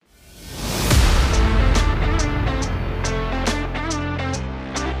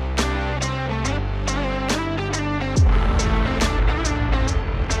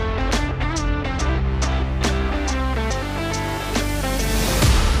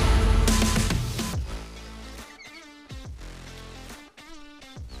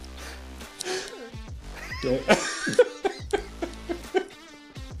Okay.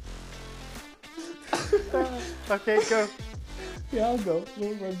 Okay, go. Yeah, I'll go.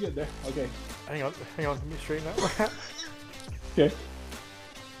 We're good there. Okay. Hang on. Let me straighten up. Okay.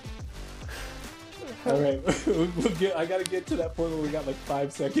 All right. I gotta get to that point where we got like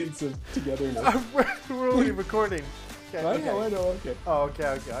 5 seconds of togetherness. We're only recording. Okay, I know. Okay. Oh, okay.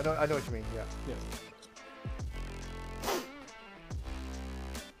 I know what you mean. Yeah. Yeah.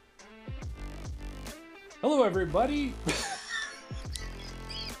 Hello, everybody.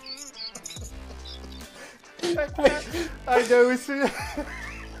 I know. It's,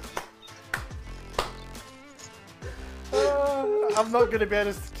 I'm not gonna be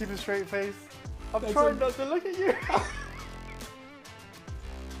able to keep a straight face. I'm trying not to look at you.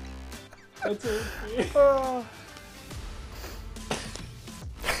 That's okay. Oh.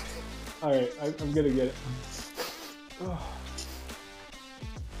 All right, I'm gonna get it. Oh.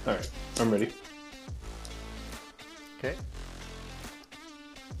 All right, I'm ready. Okay.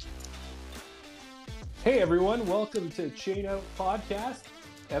 Hey everyone, welcome to Chain Out Podcast,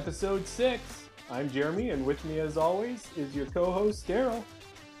 episode 6. I'm Jeremy, and with me as always is your co-host, Darryl.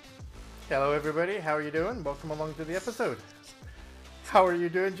 Hello everybody, how are you doing? Welcome along to the episode. How are you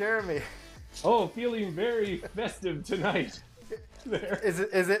doing, Jeremy? Oh, feeling very festive tonight. There. Is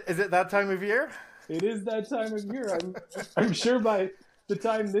it that time of year? It is that time of year. I'm sure by the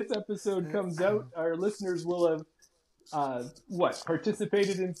time this episode comes out, our listeners will have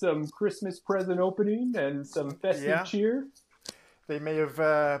participated in some Christmas present opening and some festive cheer. They may have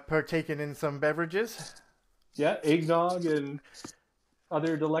partaken in some beverages. Yeah, eggnog and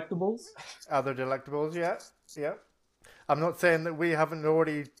other delectables. Yeah. I'm not saying that we haven't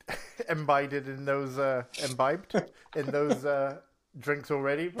already imbibed in those drinks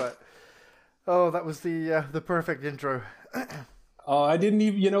already, but that was the perfect intro. Oh, I didn't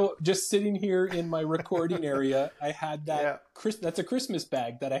even, just sitting here in my recording area, I had that. Yeah. That's a Christmas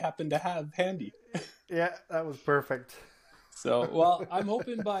bag that I happen to have handy. Yeah, that was perfect. So, well, I'm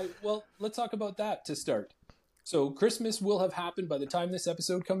hoping let's talk about that to start. So Christmas will have happened by the time this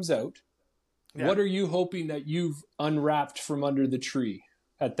episode comes out. Yeah. What are you hoping that you've unwrapped from under the tree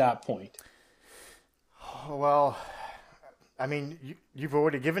at that point? Well, I mean, you've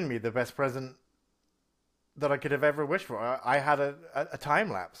already given me the best present that I could have ever wished for. I had a time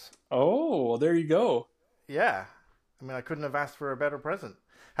lapse. Oh, well, there you go. Yeah. I mean, I couldn't have asked for a better present.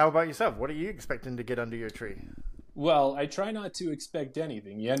 How about yourself? What are you expecting to get under your tree? Well, I try not to expect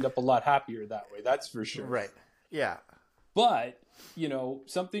anything. You end up a lot happier that way, that's for sure. Right. Yeah. But,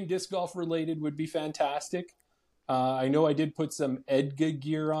 something disc golf related would be fantastic. I know I did put some EDGA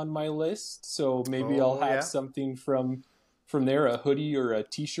gear on my list, so maybe I'll have something from there, a hoodie or a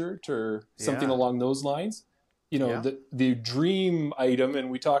t-shirt or something along those lines. The dream item, and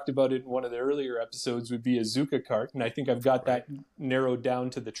we talked about it in one of the earlier episodes, would be a Zuka cart, and I think I've got that narrowed down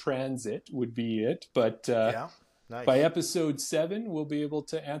to the Transit would be it. But nice. By episode 7, we'll be able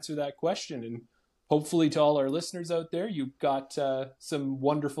to answer that question, and hopefully to all our listeners out there, you've got some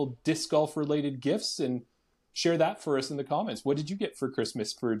wonderful disc golf related gifts, and share that for us in the comments. What did you get for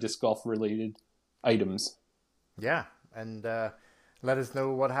Christmas for disc golf related items? Yeah, and let us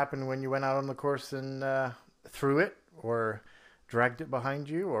know what happened when you went out on the course and threw it or dragged it behind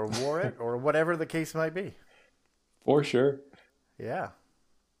you or wore it or whatever the case might be. For sure. Yeah.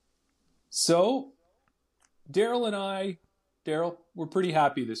 So, Darryl, we're pretty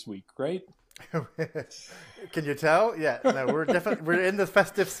happy this week, right? Can you tell? Yeah, no, we're in the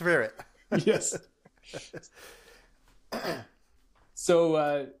festive spirit. Yes.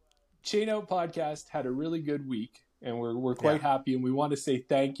 So, Chain Out Podcast had a really good week, and we're quite happy, and we want to say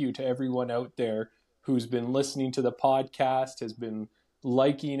thank you to everyone out there who's been listening to the podcast, has been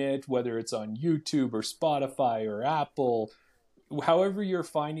liking it, whether it's on YouTube or Spotify or Apple. However you're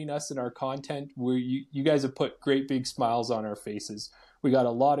finding us in our content, you guys have put great big smiles on our faces. We got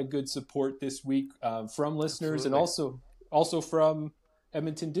a lot of good support this week from listeners. Absolutely. And also from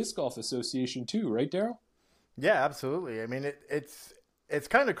Edmonton Disc Golf Association too, right, Darryl? Yeah, absolutely. I mean, it's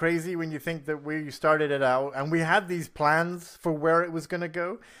kind of crazy when you think that we started it out and we had these plans for where it was going to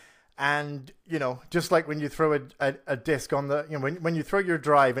go. And, just like when you throw a disc on the, when you throw your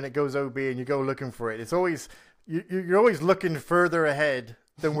drive and it goes OB and you go looking for it, it's always, you're always looking further ahead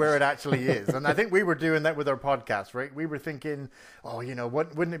than where it actually is. And I think we were doing that with our podcast, right? We were thinking,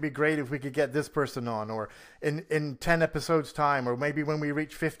 wouldn't it be great if we could get this person on, or in 10 episodes time, or maybe when we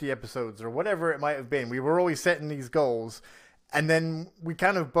reach 50 episodes or whatever it might have been. We were always setting these goals. And then we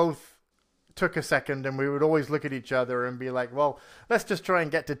kind of both took a second, and we would always look at each other and be like, well, let's just try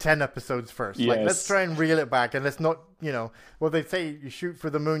and get to 10 episodes first. Yes. Like, let's try and reel it back, and let's not, well, they say you shoot for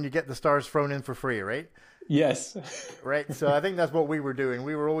the moon, you get the stars thrown in for free, right? Yes. Right. So I think that's what we were doing.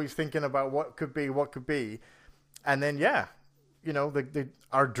 We were always thinking about what could be. And then,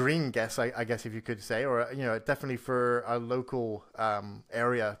 our dream guest, I guess, if you could say, or, definitely for a local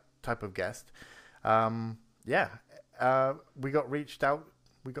area type of guest. We got reached out.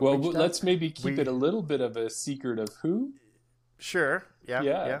 Let's maybe keep it a little bit of a secret of who. Sure.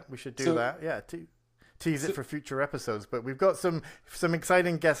 Yeah. We should do that. Yeah. Tease it for future episodes. But we've got some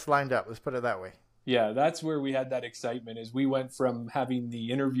exciting guests lined up. Let's put it that way. Yeah, that's where we had that excitement. Is we went from having the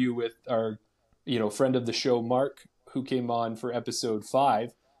interview with our, friend of the show, Mark, who came on for episode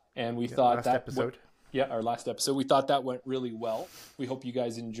 5, and we thought our last episode. We thought that went really well. We hope you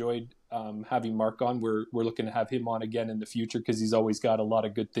guys enjoyed having Mark on. We're looking to have him on again in the future because he's always got a lot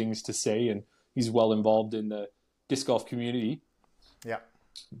of good things to say, and he's well involved in the disc golf community. Yeah.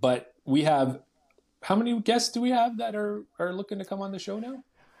 But we have, how many guests do we have that are looking to come on the show now?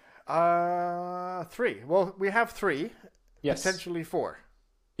 3. Well, we have 3. Yes. Potentially 4.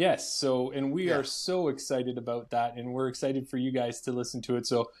 Yes. So, and we are so excited about that, and we're excited for you guys to listen to it.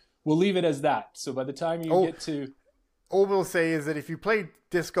 So we'll leave it as that. So by the time you get to... All we'll say is that if you play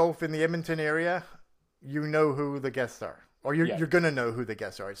disc golf in the Edmonton area, you know who the guests are. Or you're going to know who the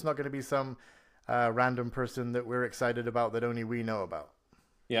guests are. It's not going to be some random person that we're excited about that only we know about.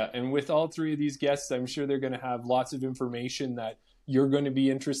 Yeah, and with all 3 of these guests, I'm sure they're going to have lots of information that you're going to be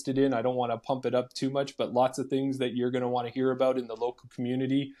interested in. I don't want to pump it up too much, but lots of things that you're going to want to hear about in the local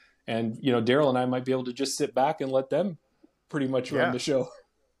community. And, Darryl and I might be able to just sit back and let them pretty much run the show.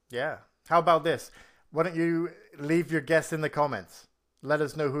 Yeah. How about this? Why don't you leave your guess in the comments? Let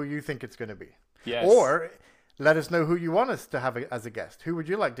us know who you think it's going to be. Yes. Or let us know who you want us to have as a guest. Who would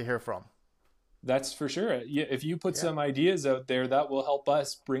you like to hear from? That's for sure. If you put some ideas out there, that will help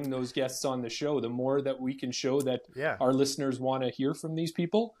us bring those guests on the show. The more that we can show that our listeners want to hear from these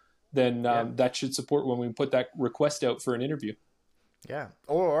people, then that should support when we put that request out for an interview. Yeah.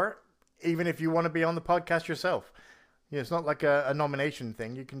 Or even if you want to be on the podcast yourself. It's not like a nomination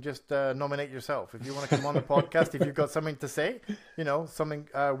thing. You can just nominate yourself. If you want to come on the podcast, if you've got something to say, something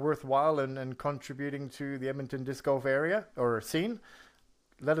worthwhile and contributing to the Edmonton disc golf area or scene,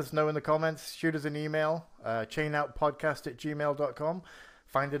 let us know in the comments. Shoot us an email, chainoutpodcast@gmail.com.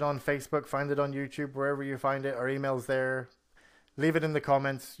 Find it on Facebook, find it on YouTube, wherever you find it. Our email's there. Leave it in the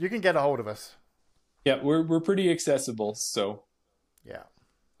comments. You can get a hold of us. Yeah, we're pretty accessible, so. Yeah.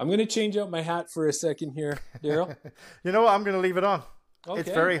 I'm going to change out my hat for a second here, Darryl. You know what? I'm going to leave it on. Okay.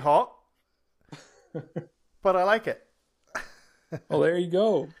 It's very hot, but I like it. Well, there you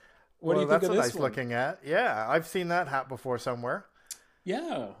go. What do you think of this one? That's a nice looking hat. Yeah, I've seen that hat before somewhere.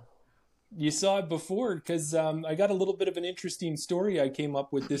 Yeah. You saw it before because I got a little bit of an interesting story I came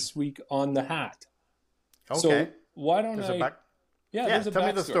up with this week on the hat. Okay. So why don't there's tell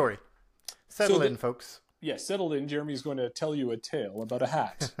me the story. Settle in, folks. Yes, settle in. Jeremy's going to tell you a tale about a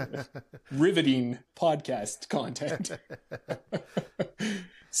hat. Riveting podcast content.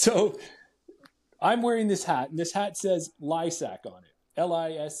 So I'm wearing this hat, and this hat says Lisac on it.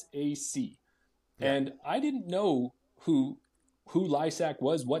 Lisac. Yeah. And I didn't know who Lisac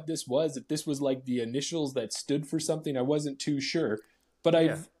was, what this was, if this was like the initials that stood for something. I wasn't too sure. But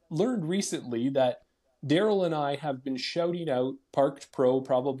I've learned recently that Darryl and I have been shouting out Parked Pro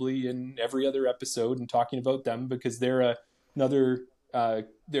probably in every other episode and talking about them because they're they're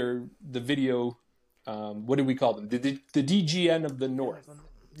the video, what do we call them? The DGN of the North.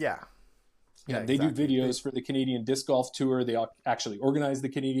 Yeah. Yeah, they do videos for the Canadian Disc Golf Tour. They actually organize the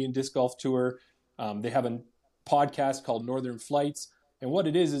Canadian Disc Golf Tour. They have a podcast called Northern Flights. And what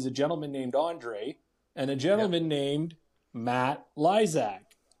it is a gentleman named Andre and a gentleman named Matt Lisac.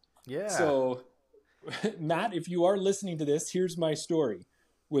 Yeah. So... Matt, if you are listening to this, here's my story.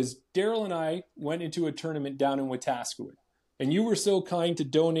 Was Darryl and I went into a tournament down in Wetaskiwin, and you were so kind to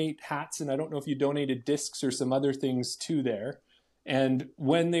donate hats, and I don't know if you donated discs or some other things to there. And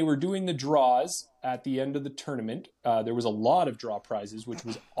when they were doing the draws at the end of the tournament, there was a lot of draw prizes, which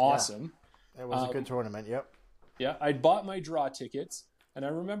was awesome. Yeah, it was a good tournament, yep. Yeah, I'd bought my draw tickets, and I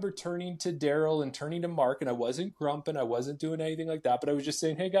remember turning to Darryl and turning to Mark, and I wasn't grumping, I wasn't doing anything like that, but I was just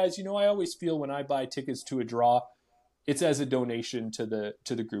saying, hey guys, I always feel when I buy tickets to a draw, it's as a donation to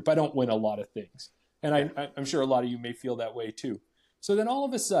the group. I don't win a lot of things. And I'm sure a lot of you may feel that way too. So then all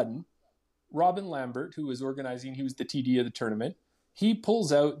of a sudden, Robin Lambert, who was organizing, he was the TD of the tournament, he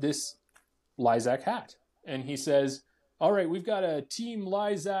pulls out this Lisac hat, and he says, all right, we've got a Team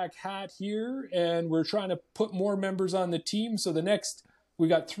Lisac hat here, and we're trying to put more members on the team, so we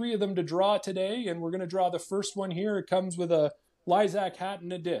got 3 of them to draw today, and we're going to draw the first one here. It comes with a Lisac hat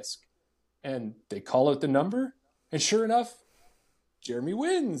and a disc. And they call out the number, and sure enough, Jeremy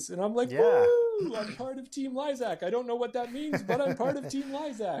wins. And I'm like, woo, I'm part of Team Lisac. I don't know what that means, but I'm part of Team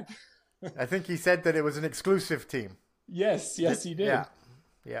Lisac. I think he said that it was an exclusive team. Yes, he did.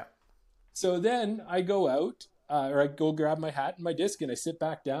 Yeah. So then I go out, or I go grab my hat and my disc, and I sit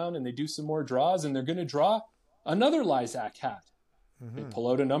back down, and they do some more draws, and they're going to draw another Lisac hat. Mm-hmm. They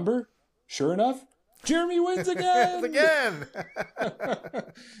pull out a number. Sure enough, Jeremy wins again. Again.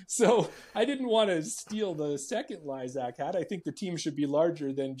 So I didn't want to steal the second Lisac hat. I think the team should be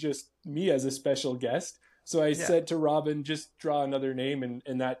larger than just me as a special guest. So I said to Robin, just draw another name,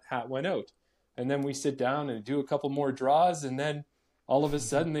 and that hat went out. And then we sit down and do a couple more draws, and then all of a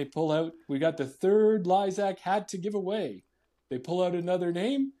sudden they pull out, we got the third Lisac hat to give away. They pull out another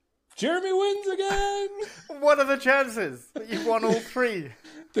name. Jeremy wins again. What are the chances that you've won all 3?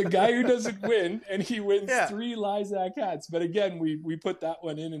 The guy who doesn't win, and he wins 3 Lisac hats. But again, we put that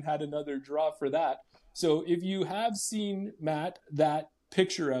one in and had another draw for that. So if you have seen, Matt, that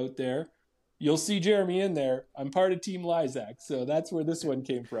picture out there, you'll see Jeremy in there. I'm part of Team Lisac. So that's where this one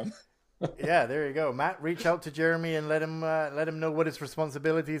came from. Yeah, there you go. Matt, reach out to Jeremy and let him know what his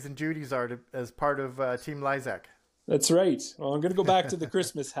responsibilities and duties are as part of Team Lisac. That's right. Well, I'm going to go back to the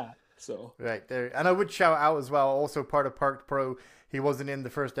Christmas hat. So right there, and I would shout out as well. Also part of Park Pro. He wasn't in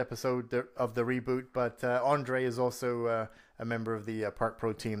the first episode of the reboot, but Andre is also a member of the Park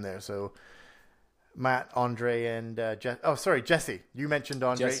Pro team there. So Matt, Andre, and Jesse. You mentioned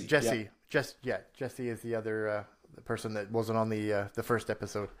Andre. Jesse. Jesse is the other the person that wasn't on the first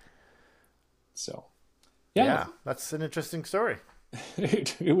episode. So, yeah, that's an interesting story.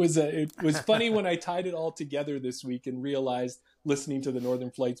 It was funny when I tied it all together this week and realized, listening to the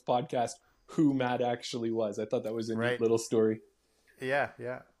Northern Flights podcast, who Matt actually was. I thought that was a neat little story. Yeah.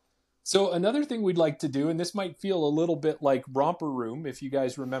 So another thing we'd like to do, and this might feel a little bit like Romper Room, if you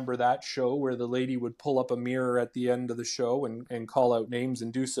guys remember that show where the lady would pull up a mirror at the end of the show and call out names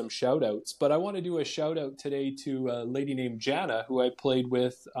and do some shout outs. But I want to do a shout out today to a lady named Jana, who I played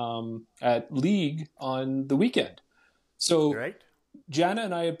with at League on the weekend. So Jana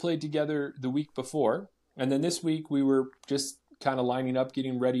and I had played together the week before, and then this week we were just kind of lining up,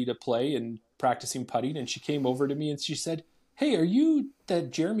 getting ready to play and practicing putting, and she came over to me and she said, "Hey, are you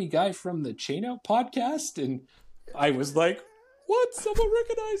that Jeremy guy from the Chain Out podcast?" And I was like, "What? Someone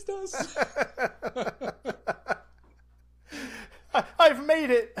recognized us." I've made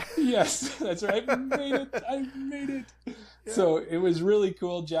it. Yes, that's right. I've made it. Yeah. So it was really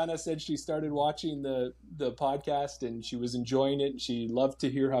cool. Jana said she started watching the podcast and she was enjoying it. And she loved to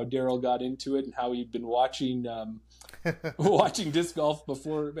hear how Darryl got into it and how he'd been watching disc golf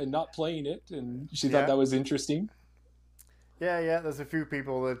before and not playing it. And she thought that was interesting. Yeah. There's a few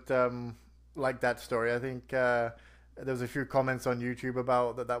people that like that story. I think there was a few comments on YouTube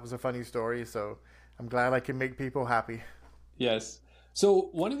about that was a funny story. So I'm glad I can make people happy. Yes. So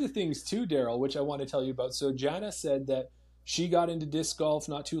one of the things too, Darryl, which I want to tell you about. So Jana said that she got into disc golf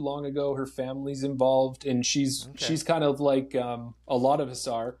not too long ago. Her family's involved, and she's kind of like a lot of us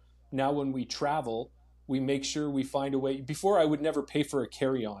are. Now when we travel, we make sure we find a way. Before, I would never pay for a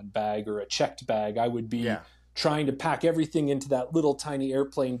carry-on bag or a checked bag. I would be trying to pack everything into that little tiny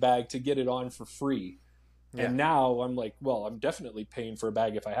airplane bag to get it on for free. Yeah. And now I'm like, well, I'm definitely paying for a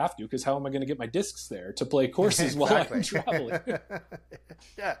bag if I have to, because how am I going to get my discs there to play courses while I'm traveling?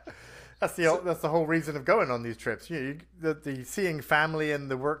 Yeah, that's the whole reason of going on these trips. The seeing family and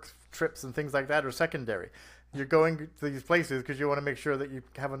the work trips and things like that are secondary. You're going to these places because you want to make sure that you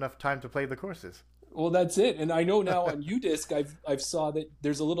have enough time to play the courses. Well, that's it. And I know now on UDisc, I've saw that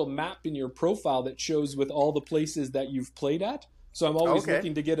there's a little map in your profile that shows with all the places that you've played at. So I'm always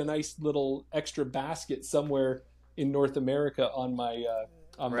looking to get a nice little extra basket somewhere in North America on my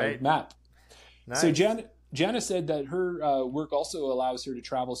my map. Nice. So Jana said that her work also allows her to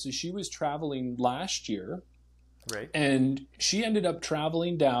travel. So she was traveling last year, and she ended up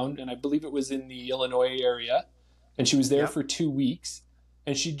traveling down, and I believe it was in the Illinois area, and she was there for 2 weeks,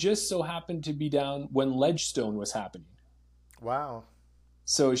 and she just so happened to be down when Ledgestone was happening. Wow.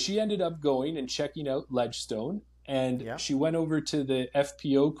 So she ended up going and checking out Ledgestone. And she went over to the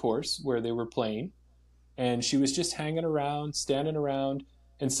FPO course where they were playing, and she was just hanging around, standing around,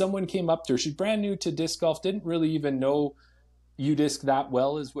 and someone came up to her. She's brand new to disc golf, didn't really even know UDisc that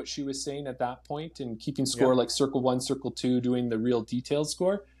well, is what she was saying at that point, and keeping score like circle 1, circle 2, doing the real detailed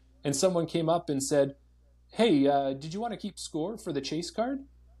score. And someone came up and said, "Hey, did you want to keep score for the chase card?"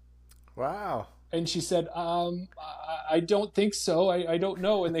 Wow. And she said, I don't think so. I don't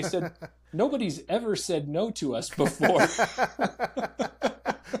know. And they said, Nobody's ever said no to us before.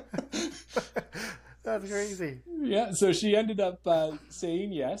 That's crazy. Yeah, so she ended up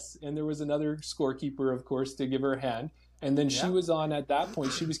saying yes, and there was another scorekeeper, of course, to give her a hand. And then she was on, at that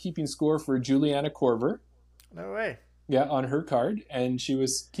point, she was keeping score for Juliana Korver. No way. Yeah, on her card. And she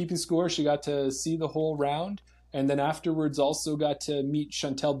was keeping score. She got to see the whole round. And then afterwards also got to meet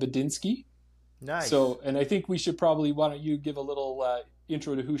Chantel Budinsky. Nice. So, and I think we should probably, why don't you give a little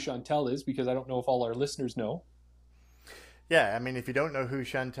intro to who Chantel is, because I don't know if all our listeners know. Yeah, I mean, if you don't know who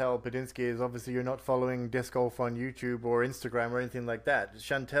Chantel Budinsky is, obviously you're not following disc golf on YouTube or Instagram or anything like that.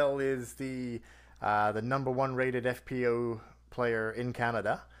 Chantel is the number 1 rated FPO player in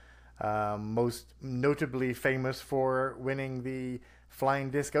Canada, most notably famous for winning the Flying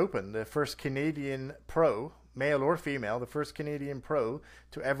Disc Open, the first Canadian pro, male or female, the first Canadian pro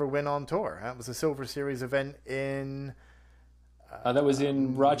to ever win on tour. That was a Silver Series event in... that was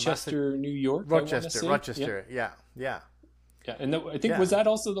in Rochester, New York. Rochester, yeah. Yeah, and I think, was that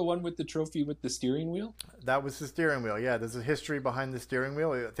also the one with the trophy with the steering wheel? That was the steering wheel, yeah. There's a history behind the steering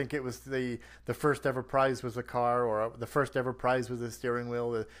wheel. I think it was the first ever prize was a car, or the first ever prize was a steering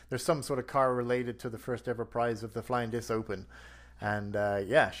wheel. There's some sort of car related to the first ever prize of the Flying Disc Open. And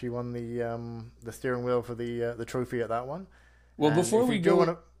she won the steering wheel for the trophy at that one. Well, and before we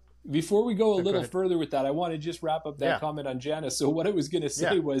go a little further with that, I want to just wrap up that comment on Jana. So what I was going to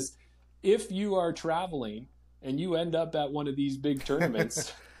say was, if you are traveling and you end up at one of these big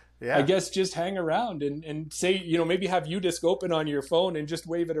tournaments, I guess just hang around and say, maybe have UDisc open on your phone and just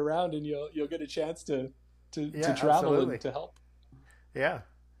wave it around, and you'll get a chance to travel absolutely. and to help. Yeah.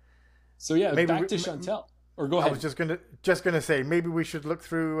 So back to Chantel. Or go ahead. I was just gonna say, maybe we should look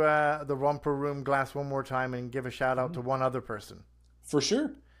through the Romper Room glass one more time and give a shout out to one other person. For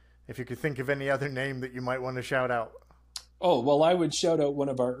sure. If you could think of any other name that you might want to shout out. Oh, well, I would shout out one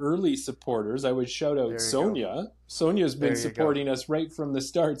of our early supporters. I would shout out Sonia. Sonia's been supporting us right from the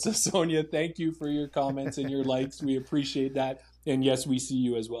start. So, Sonia, thank you for your comments and your likes. We appreciate that. And yes, we see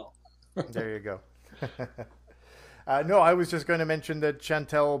you as well. There you go. No, I was just going to mention that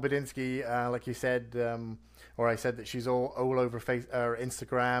Chantel Budinsky, like you said, or I said that she's all over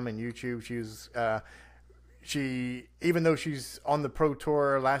Instagram and YouTube. She even though she's on the Pro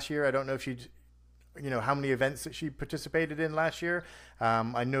Tour last year, I don't know if she'd, how many events that she participated in last year.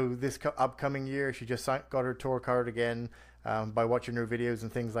 I know this upcoming year she just got her tour card again by watching her videos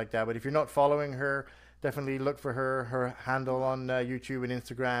and things like that. But if you're not following her, definitely look for her handle on YouTube and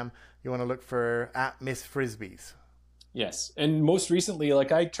Instagram. You want to look for @MissFrisbees. Yes, and most recently,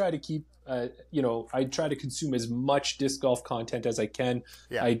 I try to keep, I try to consume as much disc golf content as I can.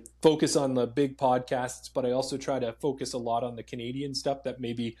 Yeah. I focus on the big podcasts, but I also try to focus a lot on the Canadian stuff that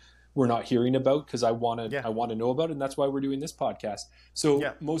maybe we're not hearing about, because I want to know about it, and that's why we're doing this podcast.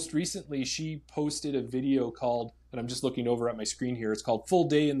 So most recently, she posted a video called, and I'm just looking over at my screen here, it's called "Full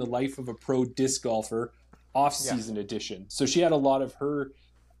Day in the Life of a Pro Disc Golfer," off-season edition. So she had a lot of her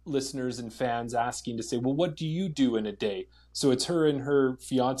listeners and fans asking to say, well, what do you do in a day? So it's her and her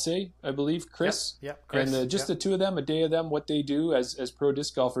fiance, I believe, Chris. Chris. And just the two of them, a day of them, what they do as pro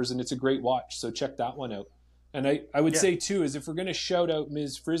disc golfers, and it's a great watch. So check that one out. And I would say, too, is if we're going to shout out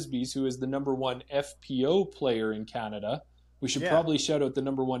Ms. Frisbees, who is the number 1 FPO player in Canada, we should probably shout out the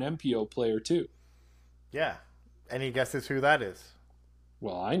number 1 MPO player, too. Yeah. Any guesses who that is?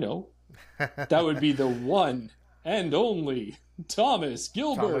 Well, I know. That would be the one and only Thomas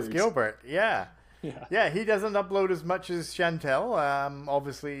Gilbert. Thomas Gilbert, yeah. He doesn't upload as much as Chantel.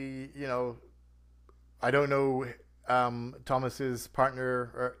 Obviously, I don't know Thomas's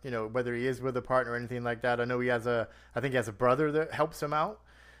partner, or whether he is with a partner or anything like that. I know I think he has a brother that helps him out.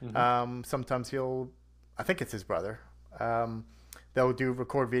 Mm-hmm. Sometimes I think it's his brother. They'll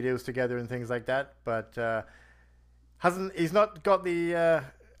record videos together and things like that. But he's not got the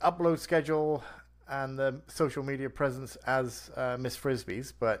upload schedule and the social media presence as Miss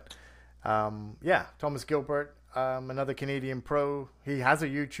Frisbees, but Thomas Gilbert, another Canadian pro. He has a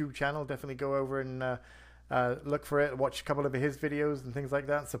YouTube channel. Definitely go over and look for it. Watch a couple of his videos and things like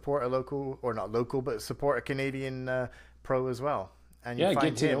that. Support a local, or not local, but support a Canadian pro as well. And you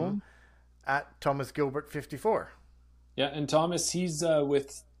find him at Thomas Gilbert 54. Yeah, and Thomas, he's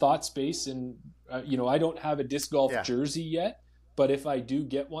with ThoughtSpace, and I don't have a disc golf jersey yet, but if I do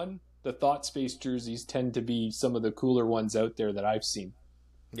get one, the ThoughtSpace jerseys tend to be some of the cooler ones out there that I've seen.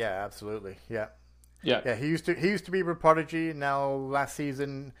 Yeah, absolutely. Yeah. He used to be with Prodigy. Now,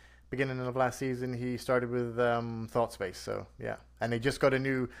 beginning of last season, he started with ThoughtSpace. So and they just got a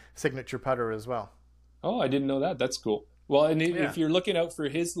new signature putter as well. Oh, I didn't know that. That's cool. Well, and if you're looking out for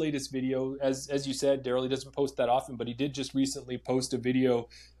his latest video, as you said, Darryl, he doesn't post that often, but he did just recently post a video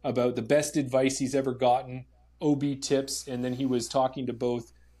about the best advice he's ever gotten, OB tips, and then he was talking to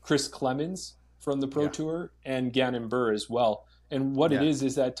both Chris Clemens from the Pro Tour and Gannon Burr as well. And what it is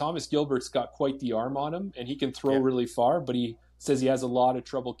that Thomas Gilbert's got quite the arm on him, and he can throw really far, but he says he has a lot of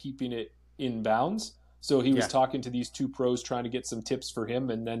trouble keeping it in bounds. So he was talking to these two pros, trying to get some tips for him,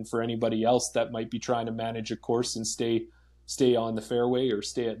 and then for anybody else that might be trying to manage a course and stay on the fairway or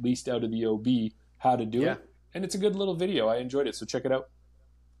stay at least out of the OB, how to do it. And it's a good little video. I enjoyed it, so check it out.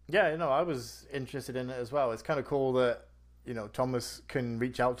 Yeah, I was interested in it as well. It's kind of cool that, Thomas can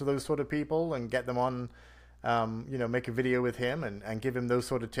reach out to those sort of people and get them on, make a video with him and give him those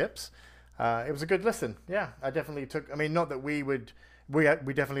sort of tips. It was a good listen. Yeah, I definitely not that we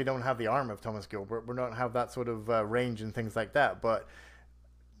definitely don't have the arm of Thomas Gilbert. We don't have that sort of range and things like that.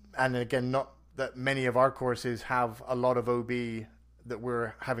 And again, not that many of our courses have a lot of OB that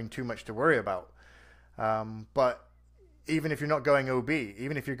we're having too much to worry about. But even if you're not going OB,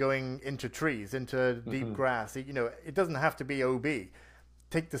 even if you're going into trees, into deep grass, it doesn't have to be OB.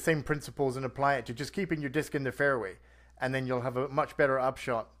 Take the same principles and apply it to just keeping your disc in the fairway, and then you'll have a much better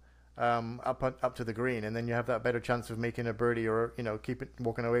upshot up to the green, and then you have that better chance of making a birdie or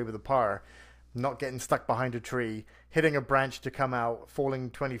walking away with a par, not getting stuck behind a tree, hitting a branch to come out, falling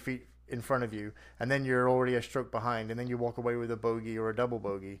 20 feet in front of you, and then you're already a stroke behind, and then you walk away with a bogey or a double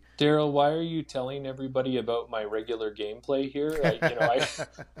bogey. Darryl, why are you telling everybody about my regular gameplay here?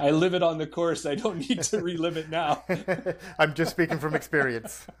 I live it on the course. I don't need to relive it now. I'm just speaking from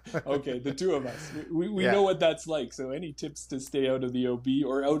experience. Okay, the two of us. We know what that's like, so any tips to stay out of the OB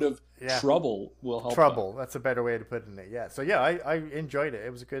or out of trouble will help. Trouble, that's a better way to put it. Yeah. So I enjoyed it. It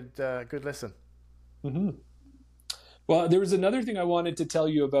was a good listen. Mm-hmm. Well, there was another thing I wanted to tell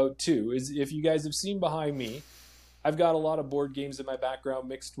you about too, is if you guys have seen behind me, I've got a lot of board games in my background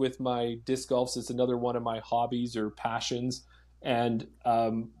mixed with my disc golf. So it's another one of my hobbies or passions. And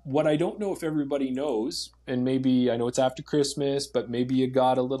what I don't know if everybody knows, and maybe I know it's after Christmas, but maybe you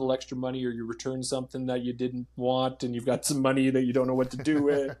got a little extra money or you returned something that you didn't want and you've got some money that you don't know what to do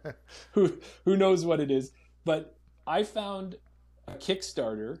with. Who knows what it is. But I found a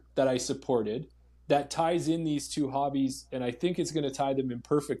Kickstarter that I supported that ties in these two hobbies, and I think it's going to tie them in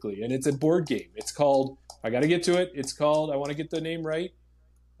perfectly. And it's a board game. It's called, I got to get to it. It's called, I want to get the name right.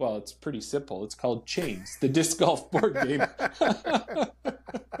 Well, it's pretty simple. It's called Chains, the disc golf board game.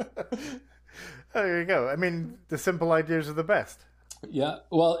 There you go. I mean, the simple ideas are the best. Yeah.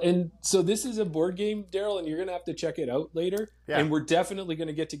 Well, and so this is a board game, Darryl, and you're going to have to check it out later. Yeah. And we're definitely going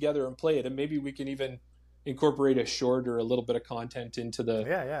to get together and play it. And maybe we can even incorporate a short or a little bit of content into the...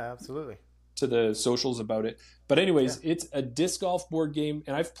 Yeah, absolutely. To the socials about it. But anyways, it's a disc golf board game,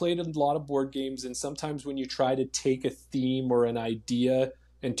 and I've played a lot of board games, and sometimes when you try to take a theme or an idea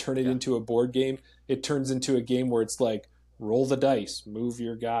and turn it into a board game, it turns into a game where it's like, roll the dice, move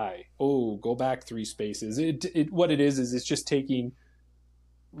your guy, go back 3 spaces. What it is it's just reskinning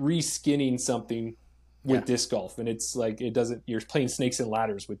something with disc golf, and it's like you're playing snakes and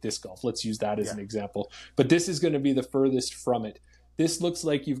ladders with disc golf. Let's use that as an example. But this is going to be the furthest from it. This looks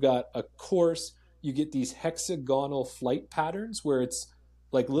like you've got a course. You get these hexagonal flight patterns where it's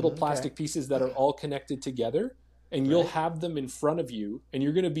like little plastic pieces that are all connected together, and you'll have them in front of you, and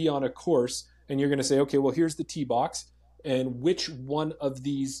you're going to be on a course, and you're going to say, okay, well, here's the tee box, and which one of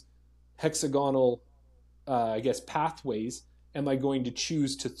these hexagonal, pathways am I going to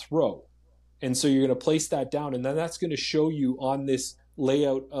choose to throw? And so you're going to place that down, and then that's going to show you on this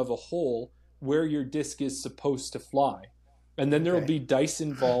layout of a hole where your disc is supposed to fly. And then there will be dice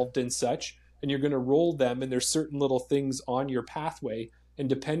involved and such, and you're going to roll them, and there's certain little things on your pathway, and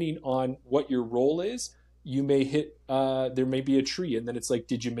depending on what your roll is, you may hit, there may be a tree, and then it's like,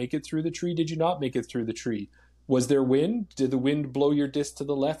 did you make it through the tree? Did you not make it through the tree? Was there wind? Did the wind blow your disc to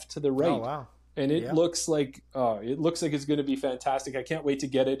the left, to the right? Oh, wow. And it looks like it's going to be fantastic. I can't wait to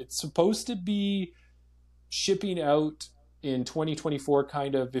get it. It's supposed to be shipping out in 2024,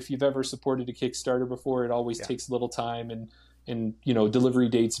 kind of. If you've ever supported a Kickstarter before, it always takes a little time, and delivery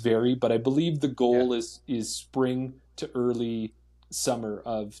dates vary. But I believe the goal is spring to early summer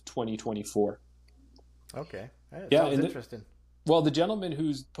of 2024. Okay, sounds interesting. Well, the gentleman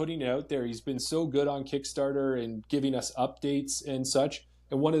who's putting it out there, he's been so good on Kickstarter and giving us updates and such.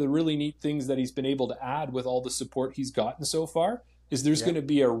 And one of the really neat things that he's been able to add with all the support he's gotten so far is there's going to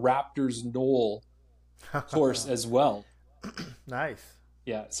be a Raptors Knoll course as well. Nice.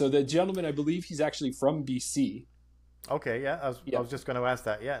 Yeah. So the gentleman, I believe he's actually from BC. Okay. Yeah. I was just going to ask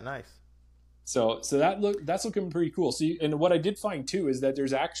that. Yeah. Nice. So that's looking pretty cool. And what I did find too is that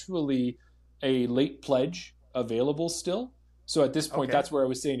there's actually a late pledge available still. So at this point, Okay. that's where I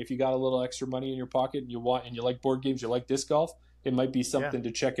was saying, if you got a little extra money in your pocket and you like board games, you like disc golf, it might be something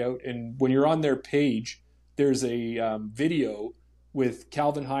to check out. And when you're on their page, there's a video with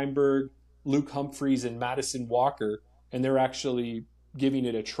Calvin Heimberg, Luke Humphreys, and Madison Walker, and they're actually giving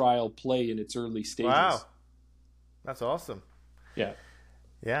it a trial play in its early stages. Wow, that's awesome. Yeah.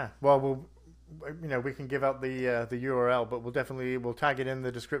 Yeah. Well, we can give out the URL, but we'll tag it in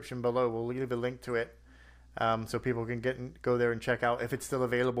the description below. We'll leave a link to it, so people can go there and check out if it's still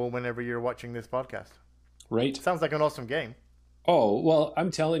available whenever you're watching this podcast. Right. Sounds like an awesome game. Oh, well, I'm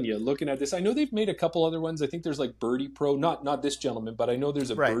telling you, looking at this, I know they've made a couple other ones. I think there's like Birdie Pro, not this gentleman, but I know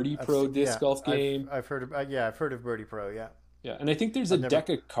there's a Birdie Pro disc golf game. I've heard of Birdie Pro, yeah. Yeah, and I think there's a deck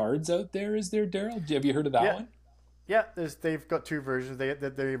of cards out there. Is there, Darryl? Have you heard of that one? Yeah, they've got two versions.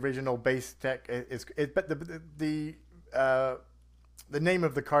 The original base deck but the name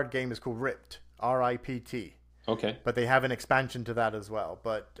of the card game is called Ripped, RIPT. Okay. But they have an expansion to that as well.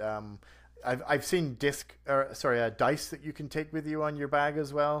 But I've seen dice that you can take with you on your bag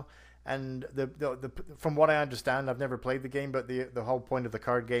as well. And the from what I understand, I've never played the game, but the whole point of the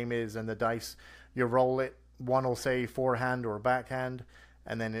card game is, and the dice, you roll it. One will say forehand or backhand,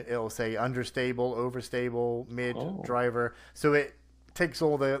 and then it'll say understable, overstable, mid, driver. So it takes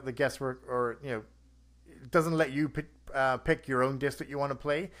all the guesswork, or it doesn't let you pick your own disc that you want to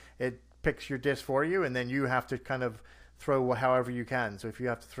play. It picks your disc for you, and then you have to kind of throw however you can. So if you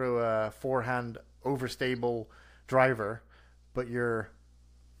have to throw a forehand overstable driver, but you're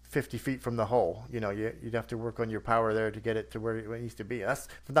 50 feet from the hole, you'd have to work on your power there to get it to where it needs to be.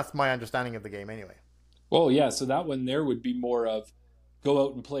 That's my understanding of the game anyway. Oh, yeah. So that one there would be more of go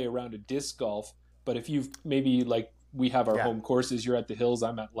out and play a round of disc golf. But if you've maybe, like we have our home courses, you're at the Hills,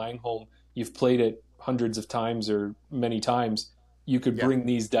 I'm at Langholm, you've played it hundreds of times or many times, you could bring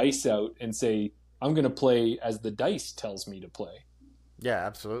these dice out and say, I'm going to play as the dice tells me to play. Yeah,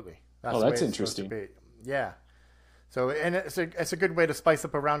 absolutely. That's interesting. Yeah. So, and it's a good way to spice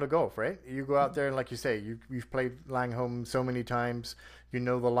up a round of golf, right? You go out there and, like you say, you've played Langholm so many times, you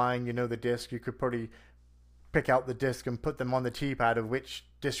know the line, you know the disc, you could pretty pick out the disc and put them on the tee pad of which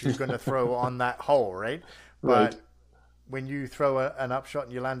disc you're going to throw on that hole, right? But when you throw an upshot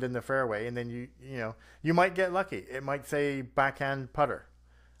and you land in the fairway, and then you might get lucky. It might say backhand putter,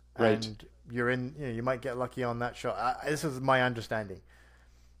 and you might get lucky on that shot. This is my understanding.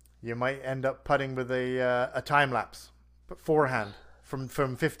 You might end up putting with a time lapse, forehand from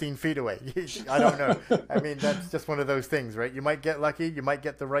 15 feet away. I don't know. I mean, that's just one of those things, right? You might get lucky. You might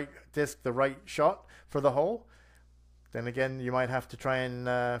get the right disc, the right shot for the hole. Then again, you might have to try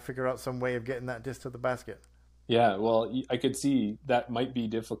and figure out some way of getting that disc to the basket. Yeah, well, I could see that might be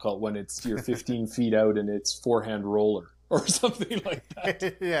difficult when you're 15 feet out and it's forehand roller or something like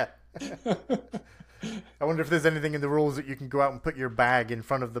that. Yeah. I wonder if there's anything in the rules that you can go out and put your bag in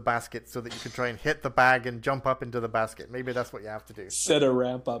front of the basket so that you can try and hit the bag and jump up into the basket. Maybe that's what you have to do. Set a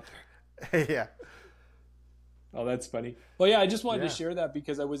ramp up. Yeah. Oh, that's funny. Well, yeah, I just wanted to share that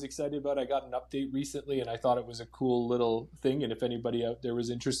because I was excited about it. I got an update recently, and I thought it was a cool little thing. And if anybody out there was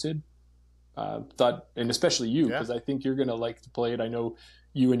interested, and especially you, because I think you're going to like to play it. I know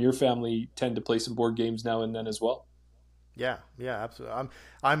you and your family tend to play some board games now and then as well. Yeah, absolutely.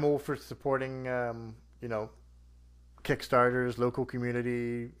 I'm all for supporting, Kickstarters, local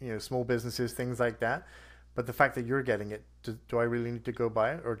community, small businesses, things like that. But the fact that you're getting it, do I really need to go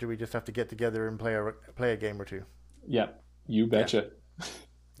buy it, or do we just have to get together and play a game or two? Yeah, you betcha. Yeah.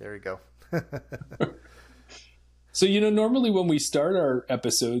 There we go. So, normally when we start our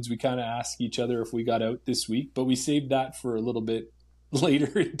episodes, we kind of ask each other if we got out this week, but we saved that for a little bit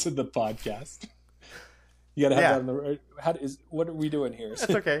later into the podcast. You got to have that on the right. What are we doing here? That's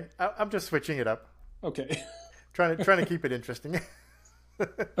okay. I'm just switching it up. Okay. trying to keep it interesting.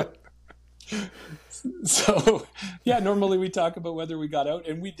 So, normally we talk about whether we got out,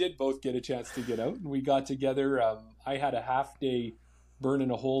 and we did both get a chance to get out, and we got together. I had a half day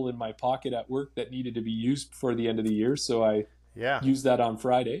burning a hole in my pocket at work that needed to be used before the end of the year, so I used that on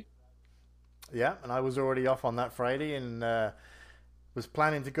Friday. Yeah, and I was already off on that Friday, and was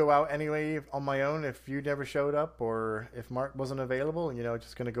planning to go out anyway on my own if you never showed up or if Mark wasn't available,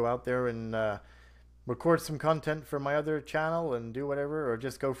 just going to go out there and record some content for my other channel and do whatever, or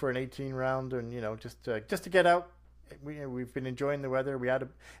just go for an 18 round and just to get out. We've been enjoying the weather.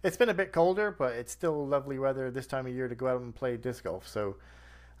 It's been a bit colder, but it's still lovely weather this time of year to go out and play disc golf. So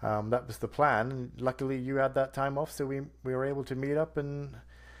that was the plan. And luckily you had that time off, so we were able to meet up and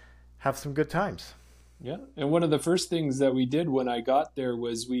have some good times. Yeah, and one of the first things that we did when I got there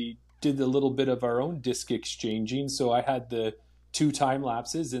was we did a little bit of our own disc exchanging. So I had the 2 time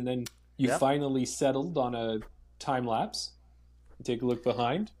lapses, and then you finally settled on a time lapse. Take a look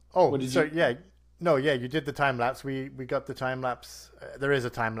behind. Oh, you did the time lapse. We got the time lapse. There is a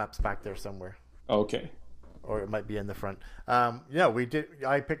time lapse back there somewhere. Okay. Or it might be in the front. We did.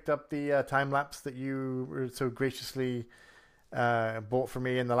 I picked up the time lapse that you were so graciously bought for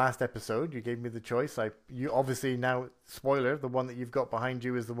me in the last episode. You gave me the choice. You obviously now, spoiler, the one that you've got behind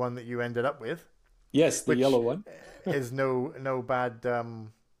you is the one that you ended up with. Yes, the yellow one is no bad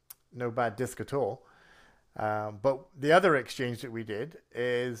disc at all. But the other exchange that we did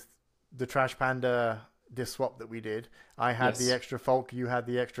is the Trash Panda disc swap that we did. I had the extra Folk, you had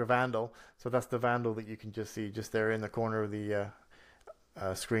the extra Vandal. So that's the Vandal that you can just see just there in the corner of the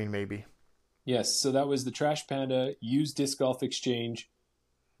screen, maybe. Yes, so that was the Trash Panda used disc golf exchange.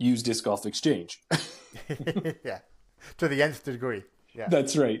 Yeah, to the nth degree. Yeah,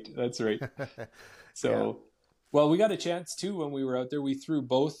 that's right. So, well, we got a chance too when we were out there. We threw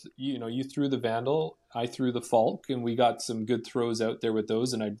both. You threw the Vandal, I threw the Falk, and we got some good throws out there with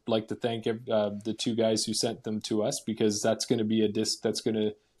those. And I'd like to thank the two guys who sent them to us, because that's going to be a disc that's going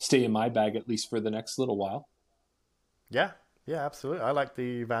to stay in my bag at least for the next little while. Yeah. Yeah, absolutely. I like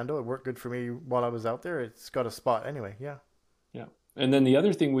the Vandal. It worked good for me while I was out there. It's got a spot anyway. Yeah. Yeah. And then the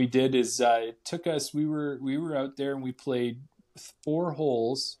other thing we did is it took us. We were out there and we played 4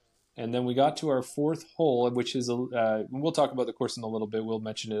 holes, and then we got to our 4th hole, which is we'll talk about the course in a little bit. We'll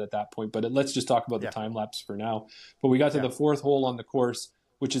mention it at that point, but let's just talk about the time lapse for now. But we got to the 4th hole on the course,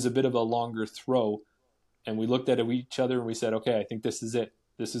 which is a bit of a longer throw, and we looked at each other and we said, "Okay, I think this is it.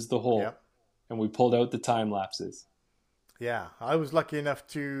 This is the hole." Yep. And we pulled out the time lapses. Yeah, I was lucky enough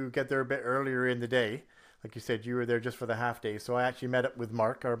to get there a bit earlier in the day. Like you said, you were there just for the half day. So I actually met up with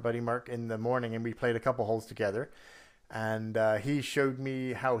Mark, our buddy Mark, in the morning, and we played a couple holes together. And he showed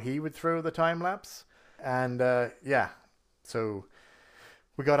me how he would throw the time lapse. And so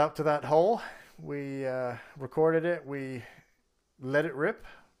we got up to that hole. We recorded it. We let it rip.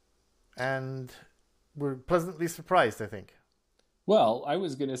 And we're pleasantly surprised, I think. Well, I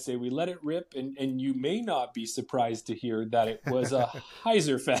was going to say we let it rip, and you may not be surprised to hear that it was a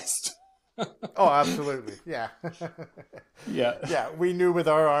Heiser Fest. Oh, absolutely. Yeah. Yeah, we knew with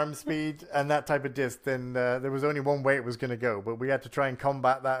our arm speed and that type of disc, then there was only one way it was going to go, but we had to try and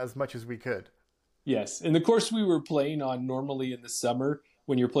combat that as much as we could. Yes, and the course we were playing on normally in the summer,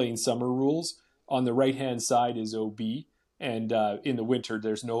 when you're playing summer rules, on the right-hand side is OB, and in the winter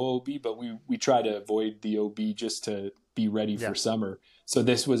there's no OB, but we try to avoid the OB just to be ready for summer. So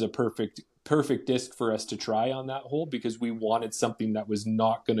this was a perfect disc for us to try on that hole, because we wanted something that was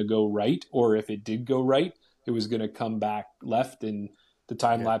not going to go right, or if it did go right, it was going to come back left, and the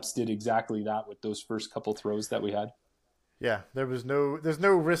time lapse did exactly that with those first couple throws that we had. Yeah, there's no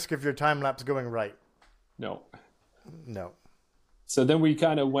risk of your time lapse going right. No. So then we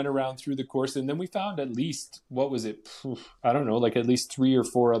kind of went around through the course, and then we found at least, what was it? I don't know, like at least 3 or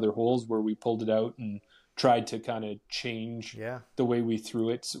 4 other holes where we pulled it out and tried to kind of change the way we threw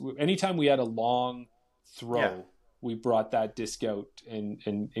it. So anytime we had a long throw, we brought that disc out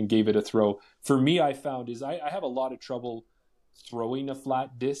and gave it a throw. For me, I found is I have a lot of trouble throwing a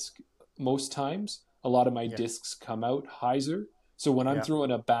flat disc most times. A lot of my discs come out Heiser. So when I'm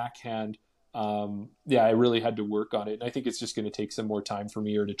throwing a backhand, I really had to work on it. And I think it's just going to take some more time for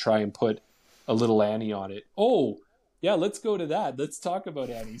me, or to try and put a little Annie on it. Oh, yeah, let's go to that. Let's talk about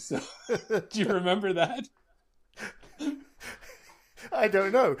Annie. So, do you remember that? I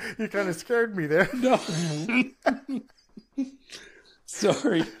don't know. You kind of scared me there. No.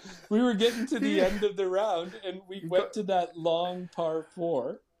 Sorry. We were getting to the end of the round, and we went to that long par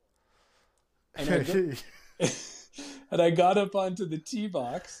 4. And I got up onto the tee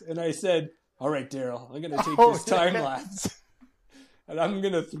box, and I said, "All right, Darryl, I'm going to take this time lapse, and I'm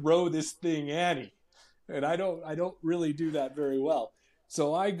going to throw this thing Annie." And I don't really do that very well.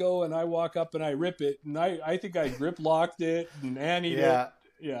 So I go and I walk up and I rip it, and I think I grip locked it and Annie'd it.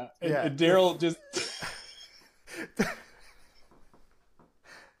 Yeah. And Darryl just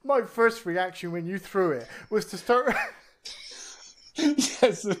My first reaction when you threw it was to start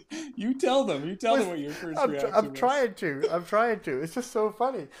Yes, you tell them what your first reaction was. I'm trying to. It's just so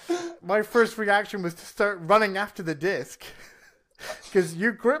funny. My first reaction was to start running after the disc, because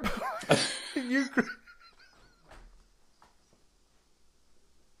you grip.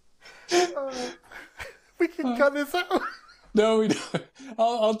 We can cut this out. No, we don't.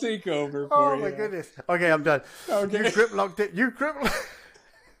 I'll take over for you. Oh my goodness. Okay, I'm done. Okay. You grip locked it. You grip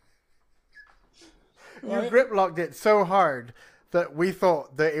locked it so hard that we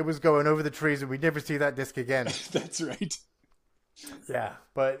thought that it was going over the trees and we'd never see that disc again. That's right. Yeah,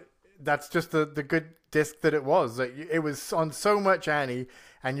 but that's just the good disc that it was. It was on so much Annie,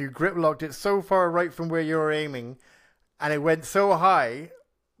 and you grip locked it so far right from where you were aiming, and it went so high.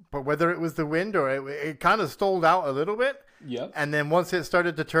 But whether it was the wind or it kind of stalled out a little bit. Yep. And then once it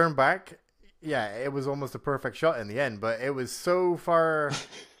started to turn back, yeah, it was almost a perfect shot in the end. But it was so far...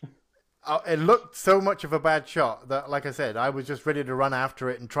 it looked so much of a bad shot that, like I said, I was just ready to run after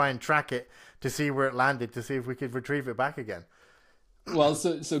it and try and track it to see where it landed, to see if we could retrieve it back again. Well,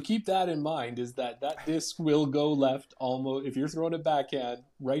 so keep that in mind, is that disc will go left almost... If you're throwing it backhand,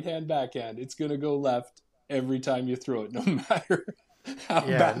 right-hand backhand, it's going to go left every time you throw it, no matter... How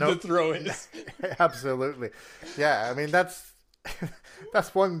bad the throw is. Absolutely. Yeah, I mean, that's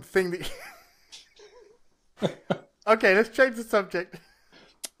one thing that... Okay, let's change the subject.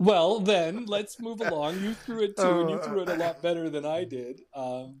 Well, then, let's move along. You threw it too, and you threw it a lot better than I did.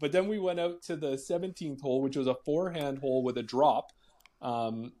 But then we went out to the 17th hole, which was a forehand hole with a drop.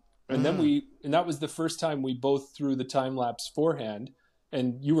 And that was the first time we both threw the time lapse forehand.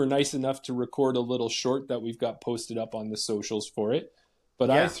 And you were nice enough to record a little short that we've got posted up on the socials for it. But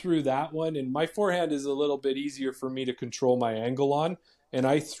yeah. I threw that one, and my forehand is a little bit easier for me to control my angle on. And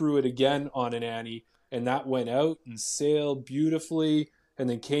I threw it again on an Annie, and that went out and sailed beautifully, and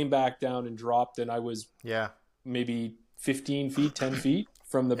then came back down and dropped. And I was maybe 15 feet, 10 feet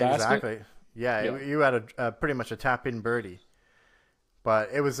from the basket. Exactly. Yeah. You had a pretty much a tap-in birdie. But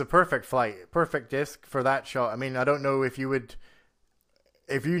it was a perfect flight, perfect disc for that shot. I mean, I don't know if you would...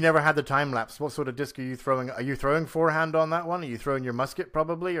 If you never had the time lapse, what sort of disc are you throwing? Are you throwing forehand on that one? Are you throwing your musket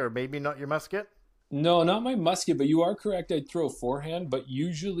probably, or maybe not your musket? No, not my musket, but you are correct. I'd throw forehand, but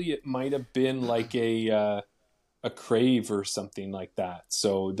usually it might have been like a crave or something like that.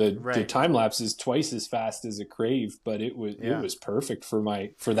 So the time lapse is twice as fast as a crave, but it was perfect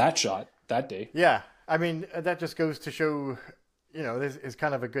for that shot that day. Yeah, I mean that just goes to show, this is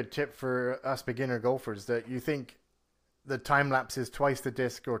kind of a good tip for us beginner golfers, that you think the time lapse is twice the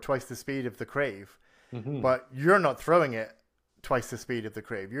disc or twice the speed of the crave, but you're not throwing it twice the speed of the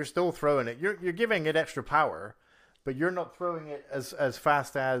crave. You're still throwing it. You're giving it extra power, but you're not throwing it as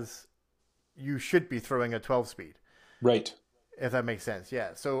fast as you should be throwing a 12 speed. Right. If that makes sense.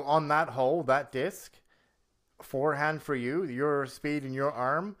 Yeah. So on that hole, that disc, forehand for you, your speed and your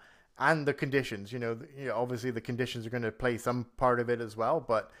arm, and the conditions. Obviously the conditions are going to play some part of it as well,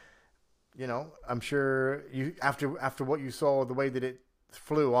 but. I'm sure you after what you saw, the way that it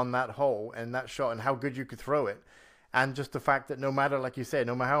flew on that hole and that shot and how good you could throw it, and just the fact that no matter, like you said,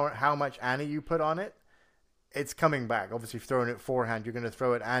 no matter how much Annie you put on it, it's coming back. Obviously, if throwing it forehand, you're going to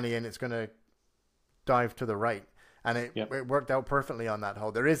throw it Annie and it's going to dive to the right. And it worked out perfectly on that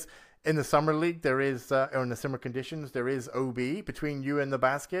hole. There is, in the summer league, or in the summer conditions, there is OB between you and the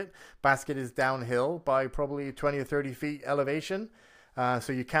basket. Basket is downhill by probably 20 or 30 feet elevation.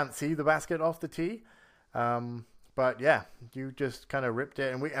 So you can't see the basket off the tee. But yeah, you just kind of ripped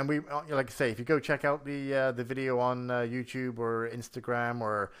it. And we like I say, if you go check out the video on YouTube or Instagram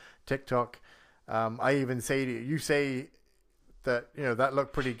or TikTok, I even say to you say that, that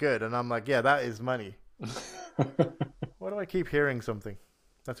looked pretty good. And I'm like, yeah, that is money. Why do I keep hearing something?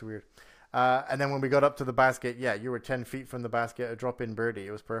 That's weird. And then when we got up to the basket, yeah, you were 10 feet from the basket, a drop-in birdie.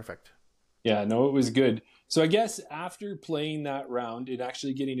 It was perfect. Yeah, no, it was good. So I guess after playing that round and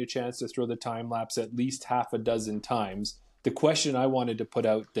actually getting a chance to throw the time lapse at least half a dozen times, the question I wanted to put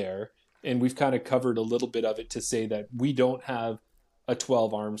out there, and we've kind of covered a little bit of it, to say that we don't have a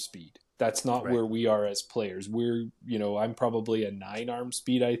 12 arm speed. That's not where we are as players. We're, I'm probably a 9 arm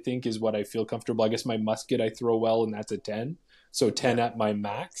speed, I think, is what I feel comfortable. I guess my musket I throw well, and that's a 10. So 10 at my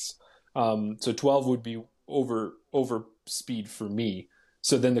max. So 12 would be over speed for me.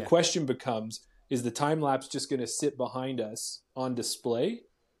 So then the question becomes, is the time lapse just going to sit behind us on display,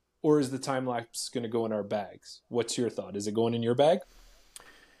 or is the time lapse going to go in our bags? What's your thought? Is it going in your bag?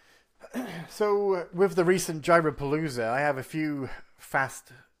 So with the recent Gyropalooza, I have a few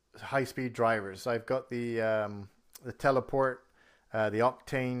fast, high-speed drivers. I've got the Teleport, the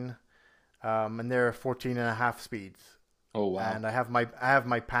Octane, and they're 14.5 speeds. Oh wow! And I have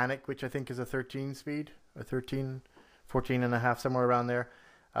my Panic, which I think is a 13 speed, a 13. 14.5, somewhere around there.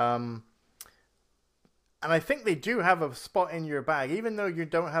 And I think they do have a spot in your bag, even though you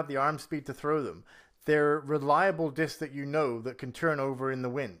don't have the arm speed to throw them. They're reliable discs that that can turn over in the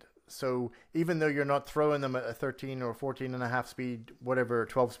wind. So even though you're not throwing them at a 13 or 14.5 speed, whatever,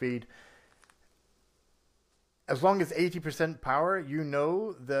 12 speed, as long as 80% power,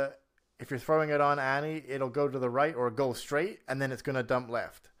 that if you're throwing it on Annie, it'll go to the right or go straight, and then it's going to dump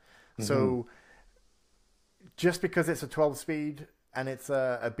left. Mm-hmm. So just because it's a 12 speed and it's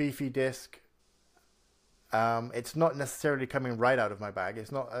a beefy disc, It's not necessarily coming right out of my bag.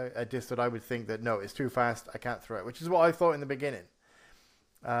 It's not a disc that I would think that, no, it's too fast, I can't throw it, which is what I thought in the beginning.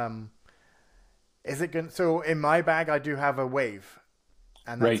 Is it going? So in my bag, I do have a wave,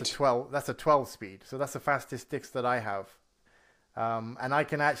 and that's a 12. That's a 12 speed. So that's the fastest disc that I have, and I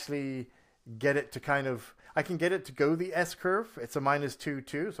can actually get it to I can get it to go the S curve. It's a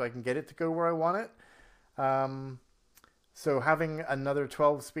 -2 so I can get it to go where I want it. So having another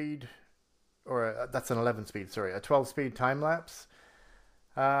 12 speed, or that's an 11 speed. Sorry, a 12 speed time lapse.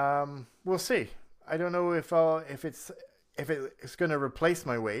 We'll see. I don't know if it's going to replace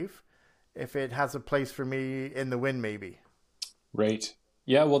my wave. If it has a place for me in the wind, maybe. Right.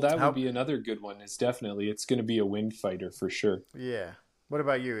 Yeah, well, that would be another good one. It's going to be a wind fighter for sure. Yeah. What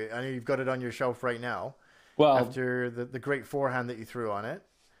about you? I know you've got it on your shelf right now. Well, after the great forehand that you threw on it.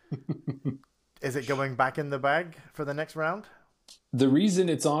 Is it going back in the bag for the next round? The reason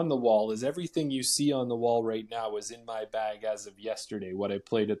it's on the wall is everything you see on the wall right now is in my bag as of yesterday, what I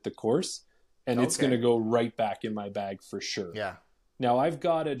played at the course. And it's going to go right back in my bag for sure. Yeah. Now, I've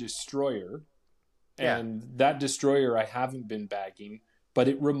got a destroyer, and that destroyer I haven't been bagging, but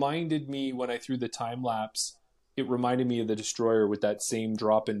it reminded me when I threw the time lapse, it reminded me of the destroyer with that same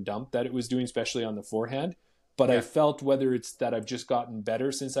drop and dump that it was doing, especially on the forehand. But I felt whether it's that I've just gotten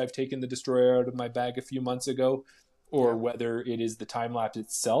better since I've taken the destroyer out of my bag a few months ago, or whether it is the time lapse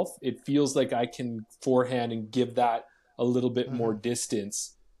itself, it feels like I can forehand and give that a little bit more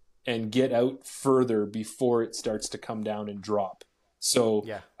distance and get out further before it starts to come down and drop. So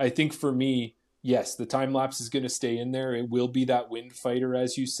I think for me, yes, the time lapse is going to stay in there. It will be that wind fighter,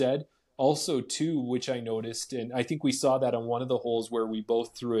 as you said. Also, too, which I noticed, and I think we saw that on one of the holes where we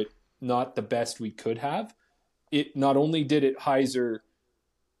both threw it not the best we could have. It not only did it hyzer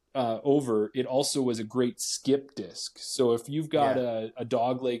over, it also was a great skip disc. So if you've got a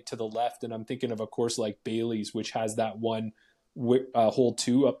dog leg to the left, and I'm thinking of a course like Bailey's, which has that one hole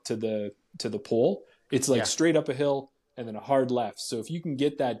 2 up to the pole, it's like straight up a hill and then a hard left. So if you can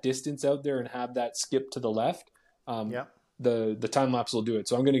get that distance out there and have that skip to the left, the time lapse will do it.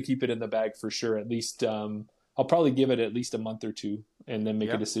 So I'm going to keep it in the bag for sure. At least I'll probably give it at least a month or two and then make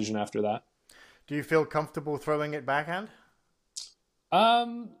a decision after that. Do you feel comfortable throwing it backhand?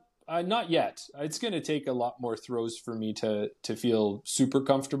 Not yet. It's going to take a lot more throws for me to feel super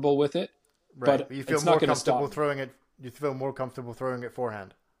comfortable with it. Right. But you feel more comfortable throwing it. You feel more comfortable throwing it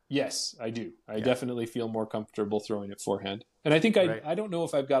forehand. Yes, I do. I definitely feel more comfortable throwing it forehand. And I think I don't know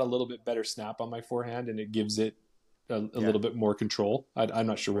if I've got a little bit better snap on my forehand and it gives it a little bit more control. I'm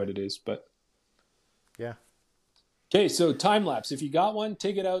not sure what it is, but. Yeah. Okay, so time lapse. If you got one,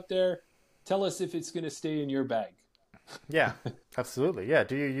 take it out there. Tell us if it's going to stay in your bag. Yeah, absolutely. Yeah.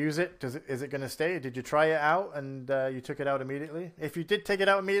 Do you use it? Is it going to stay? Did you try it out and you took it out immediately? If you did take it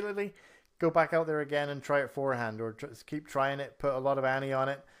out immediately, go back out there again and try it forehand, or just keep trying it. Put a lot of Annie on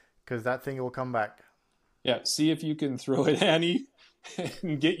it because that thing will come back. Yeah. See if you can throw it, Annie,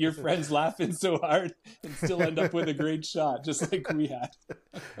 and get your friends laughing so hard and still end up with a great shot, just like we had.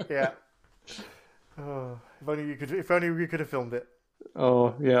 Yeah. Oh, if only we could have filmed it.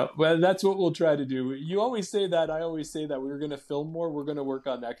 Oh, yeah. Well, that's what we'll try to do. You always say that. I always say that. We were going to film more. We're going to work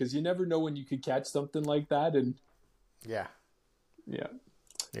on that because you never know when you could catch something like that. And yeah. Yeah,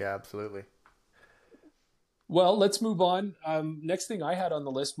 absolutely. Well, let's move on. Next thing I had on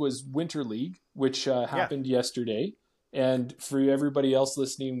the list was Winter League, which happened yesterday. And for everybody else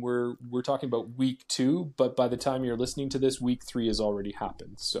listening, we're talking about week 2, but by the time you're listening to this, week 3 has already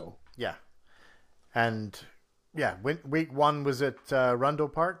happened. So yeah. And week 1 was at Rundle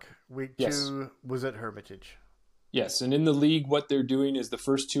Park. Week 2 was at Hermitage. Yes, and in the league, what they're doing is the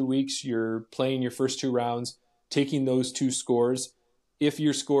first 2 weeks, you're playing your first 2 rounds, taking those 2 scores. If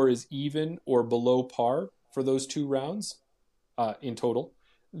your score is even or below par for those 2 rounds in total,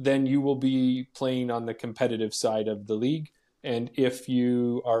 then you will be playing on the competitive side of the league. And if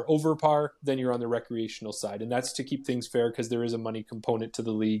you are over par, then you're on the recreational side. And that's to keep things fair because there is a money component to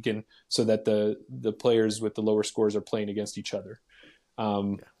the league, and so that the players with the lower scores are playing against each other.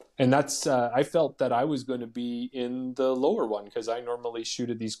 And that's I felt that I was going to be in the lower one because I normally shoot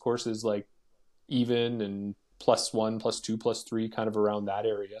at these courses like even and +1, +2, +3, kind of around that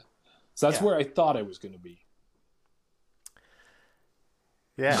area. So that's where I thought I was going to be.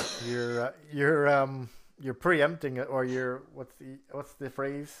 Yeah, you're preempting it, or you're what's the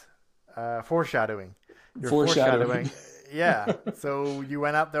phrase? Foreshadowing. You're foreshadowing. Yeah. So you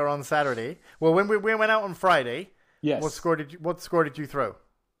went out there on Saturday. Well, when we went out on Friday, yes. What score did you throw?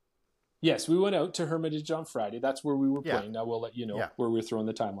 Yes, we went out to Hermitage on Friday. That's where we were playing. Now we'll let you know where we're throwing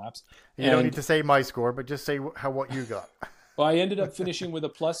the time lapse. You don't need to say my score, but just say what you got. Well, I ended up finishing with a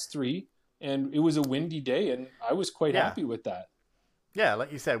 +3, and it was a windy day, and I was quite happy with that. Yeah,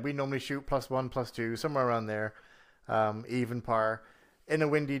 like you said, we normally shoot +1, +2, somewhere around there, even par. In a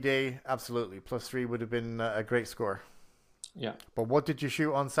windy day, absolutely. +3 would have been a great score. Yeah. But what did you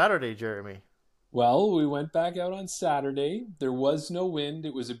shoot on Saturday, Jeremy? Well, we went back out on Saturday. There was no wind.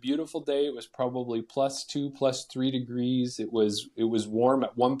 It was a beautiful day. It was probably +2, +3 degrees. It was warm.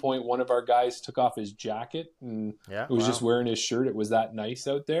 At one point, one of our guys took off his jacket and was just wearing his shirt. It was that nice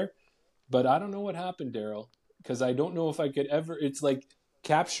out there. But I don't know what happened, Darryl, because I don't know if I could ever. It's like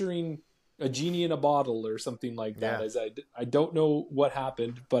capturing a genie in a bottle or something like that. As I don't know what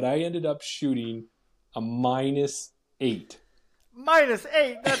happened, but I ended up shooting a -8.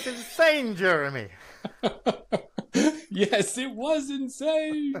 -8? That's insane, Jeremy. Yes, it was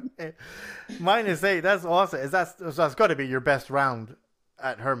insane. -8, that's awesome. That's got to be your best round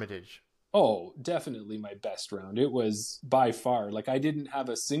at Hermitage. Oh, definitely my best round. It was by far. Like, I didn't have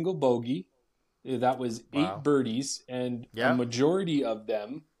a single bogey. That was 8 birdies, and a majority of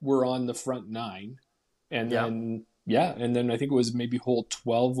them were on the front 9. And then I think it was maybe hole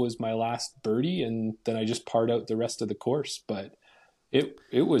 12 was my last birdie, and then I just parred out the rest of the course. But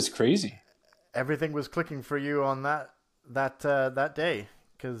it was crazy. Everything was clicking for you on that day,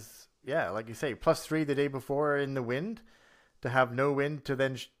 because like you say, +3 the day before in the wind, to have no wind to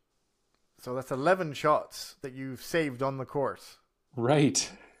then. So that's 11 shots that you've saved on the course.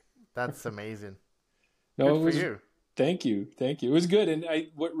 Right. That's amazing. No, good for you. Thank you. It was good, and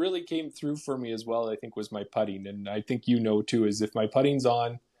what really came through for me as well, I think, was my putting, and I think too, is if my putting's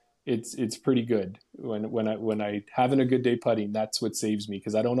on, it's pretty good. When I having a good day putting, that's what saves me,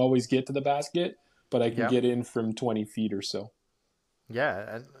 because I don't always get to the basket, but I can get in from 20 feet or so.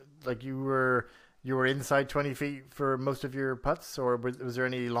 Yeah, and like you were inside 20 feet for most of your putts, or was there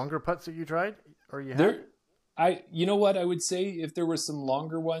any longer putts that you tried, or you had? You know what, I would say if there were some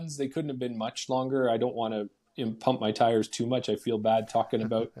longer ones, they couldn't have been much longer. I don't want to pump my tires too much. I feel bad talking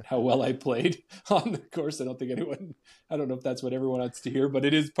about how well I played on the course. I don't know if that's what everyone wants to hear, but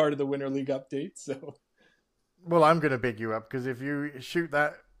it is part of the Winter League update. So, well, I'm going to big you up, because if you shoot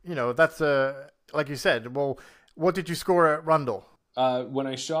that, that's like you said. Well, what did you score at Rundle? When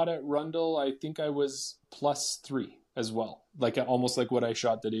I shot at Rundle, I think I was +3 as well, almost like what I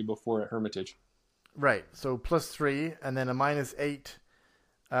shot the day before at Hermitage. Right, so +3, and then a -8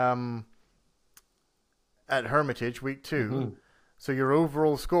 at Hermitage, week 2. Mm-hmm. So your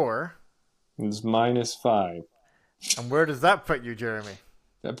overall score is -5. And where does that put you, Jeremy?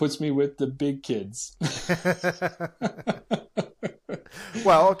 That puts me with the big kids.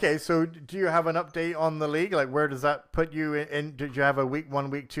 Well, okay, so do you have an update on the league? Like, where does that put you in? Did you have a week 1,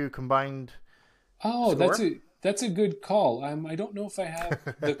 week 2 combined score? That's a good call. I don't know if I have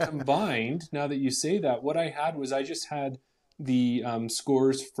the combined, now that you say that. What I had was I just had the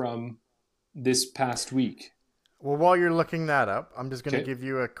scores from this past week. Well, while you're looking that up, I'm just going to give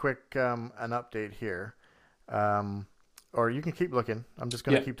you a quick an update here. Or you can keep looking. I'm just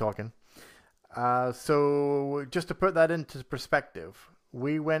going to keep talking. So just to put that into perspective,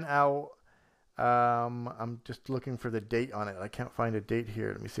 we went out. I'm just looking for the date on it. I can't find a date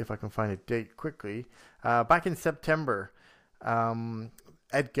here. Let me see if I can find a date quickly. Back in September,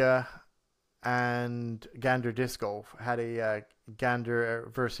 EDGA and Gander Disc Golf had a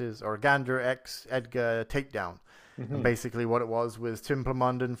Gander X EDGA takedown. Mm-hmm. And basically what it was Tim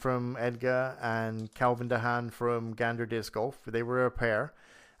Plamondon from EDGA and Calvin DeHaan from Gander Disc Golf. They were a pair,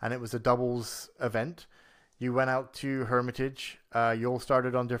 and it was a doubles event. You went out to Hermitage. You all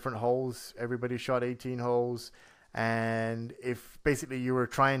started on different holes. Everybody shot 18 holes. And if basically you were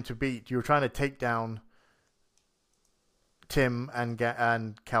trying to take down Tim and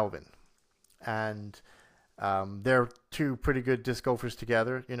Calvin. And they're two pretty good disc golfers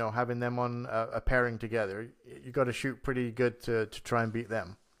together. Having them on a pairing together, you got to shoot pretty good to try and beat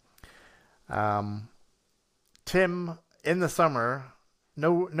them. Tim, in the summer,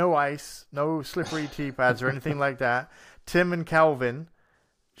 no ice, no slippery tee pads or anything like that. Tim and Calvin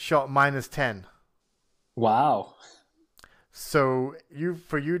shot -10. Wow. So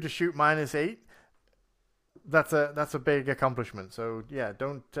for you to shoot -8, that's a big accomplishment. So yeah,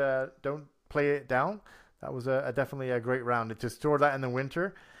 don't play it down. That was definitely a great round. To store that in the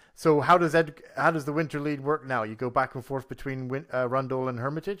winter. So how does the winter lead work now? You go back and forth between Rundle and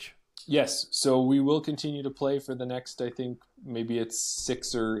Hermitage? Yes. So we will continue to play for the next, I think, maybe it's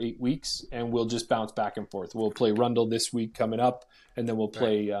 6 or 8 weeks, and we'll just bounce back and forth. We'll play Rundle this week coming up, and then we'll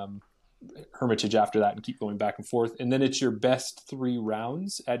play Hermitage after that and keep going back and forth. And then it's your best 3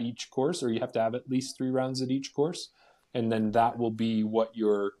 rounds at each course, or you have to have at least 3 rounds at each course. And then that will be what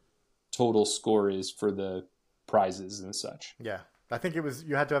your total score is for the prizes and such. Yeah. I think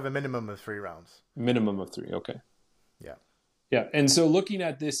you had to have a minimum of 3 rounds. Minimum of 3. Okay. Yeah. Yeah. And so looking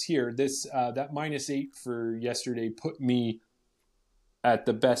at this here, that -8 for yesterday put me at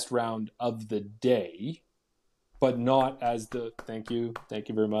the best round of the day, but not as thank you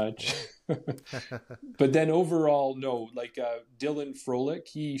very much. But then overall, no, like Dylan Froelich,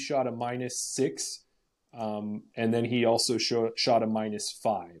 he shot a -6, and then he also shot a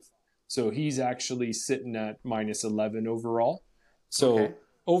 -5. So he's actually sitting at -11 overall. So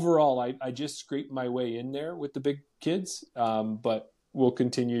overall, I just scraped my way in there with the big kids, but we'll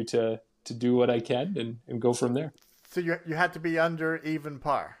continue to do what I can and go from there. So you had to be under even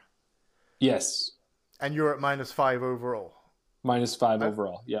par. Yes. And you're at -5 overall. -5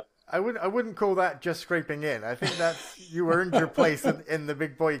 overall. Yep. I wouldn't call that just scraping in. I think you earned your place in the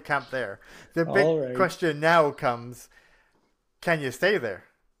big boy camp there. The big question now comes: can you stay there?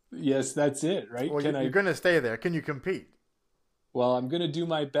 Yes, that's it, right? Well, you're going to stay there. Can you compete? Well, I'm going to do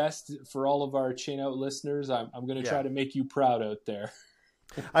my best for all of our Chain Out listeners. I'm going to try to make you proud out there.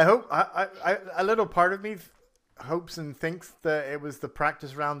 I hope. A little part of me hopes and thinks that it was the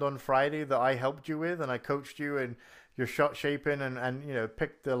practice round on Friday that I helped you with, and I coached you and your shot shaping and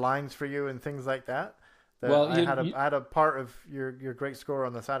picked the lines for you and things like that. Well, I had a part of your great score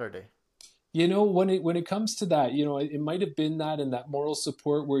on the Saturday. When it comes to that, it might have been that and that moral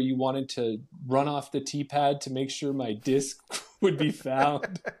support where you wanted to run off the tee pad to make sure my disc would be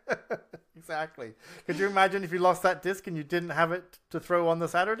found. Exactly. Could you imagine if you lost that disc and you didn't have it to throw on the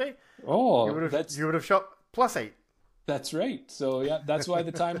Saturday? Oh, you would have shot +8. That's right. So yeah, that's why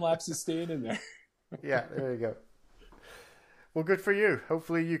the time lapse is staying in there. Yeah, there you go. Well, good for you.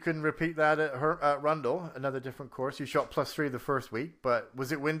 Hopefully you can repeat that at Rundle, another different course. You shot +3 the first week, but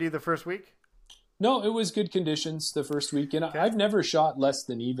was it windy the first week? No, it was good conditions the first week, and I've never shot less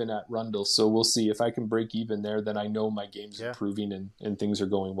than even at Rundle, so we'll see. If I can break even there, then I know my game's improving and things are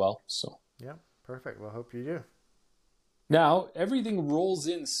going well. So yeah, perfect. Well, hope you do. Now, everything rolls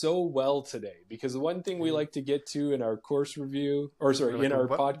in so well today because the one thing we like to get to in our course review, in our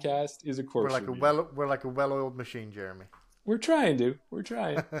podcast, is a course review. We're like a well-oiled machine, Jeremy. We're trying.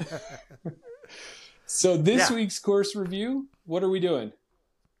 So this week's course review, what are we doing?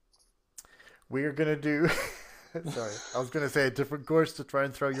 We are going to do... Sorry, I was going to say a different course to try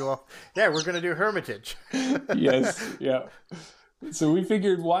and throw you off. Yeah, we're going to do Hermitage. Yes, yeah. So we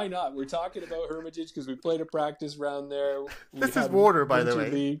figured, why not? We're talking about Hermitage because we played a practice round there. This is water, by the way.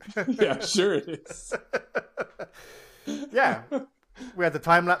 League. Yeah, sure it is. Yeah. We had the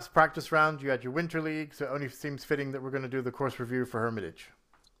time lapse practice round. You had your winter league. So it only seems fitting that we're going to do the course review for Hermitage.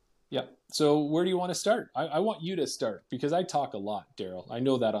 Yeah. So where do you want to start? I want you to start because I talk a lot, Darryl. I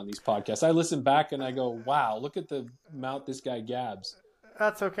know that on these podcasts. I listen back and I go, wow, look at the amount this guy gabs.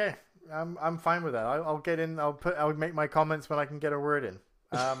 That's okay. I'm fine with that. I'll get in. I'll make my comments when I can get a word in.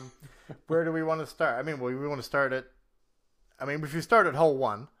 Where do we want to start? I mean, we want to start at. I mean, if you start at hole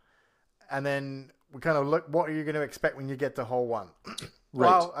 1, and then we kind of look, what are you going to expect when you get to hole 1? Right.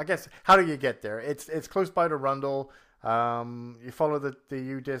 Well, I guess how do you get there? It's close by to Rundle. You follow the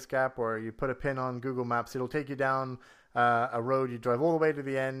EDGA app, or you put a pin on Google Maps. It'll take you down a road. You drive all the way to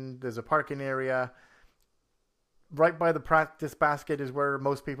the end. There's a parking area. Right by the practice basket is where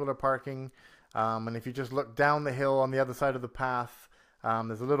most people are parking. And if you just look down the hill on the other side of the path,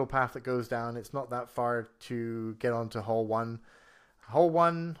 there's a little path that goes down. It's not that far to get onto hole 1. Hole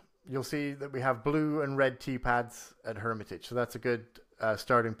 1, you'll see that we have blue and red tee pads at Hermitage. So that's a good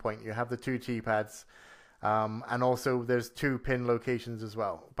starting point. You have the 2 tee pads. And also there's 2 pin locations as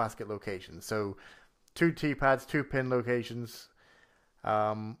well, basket locations. So 2 tee pads, 2 pin locations.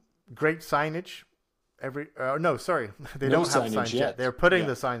 Great signage. No, sorry. They don't have signs yet. They're putting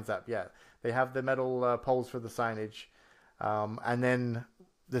the signs up. Yeah. They have the metal poles for the signage. And then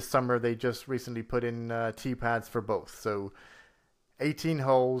this summer, they just recently put in tee pads for both. So 18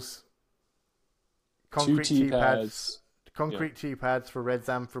 holes, concrete tee pads, tee pads for reds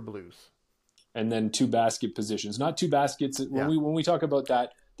and for blues. And then 2 basket positions. Not 2 baskets. When we talk about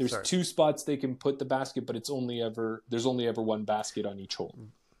that, there's 2 spots they can put the basket, but there's only ever 1 basket on each hole.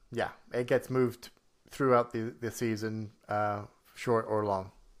 Yeah. It gets moved throughout the season, short or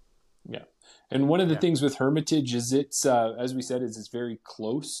long. Yeah. And one of the things with Hermitage is it's, as we said, it's very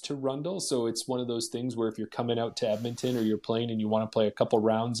close to Rundle. So it's one of those things where if you're coming out to Edmonton or you're playing and you want to play a couple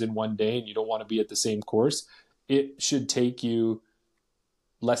rounds in one day and you don't want to be at the same course, it should take you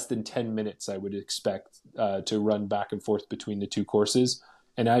less than 10 minutes, I would expect, to run back and forth between the 2 courses.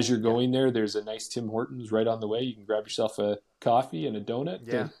 And as you're going there, there's a nice Tim Hortons right on the way. You can grab yourself a coffee and a donut.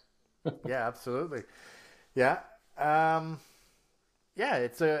 Yeah. Yeah, absolutely. Yeah.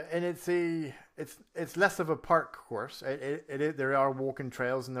 It's it's less of a park course. There are walking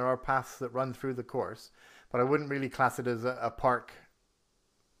trails and there are paths that run through the course, but I wouldn't really class it as a park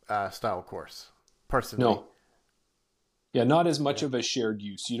style course, personally. No. Yeah, not as much of a shared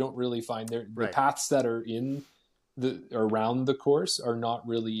use. You don't really find the paths that are in around the course are not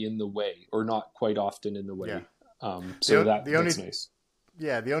really in the way, or not quite often in the way. Yeah. That's nice.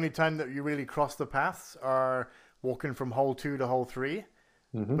 Yeah, the only time that you really cross the paths are walking from hole 2 to hole 3.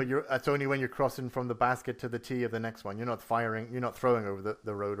 Mm-hmm. But that's only when you're crossing from the basket to the tee of the next one. You're not throwing over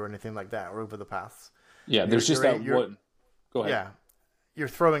the road or anything like that, or over the paths. Yeah, there's just that one. Go ahead. Yeah, you're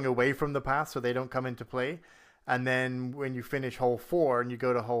throwing away from the path so they don't come into play. And then when you finish hole 4 and you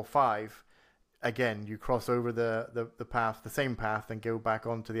go to hole 5, again, you cross over the path, the same path, and go back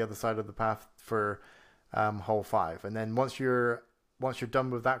onto the other side of the path for hole 5. And then once you're done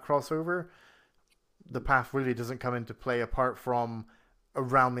with that crossover, the path really doesn't come into play apart from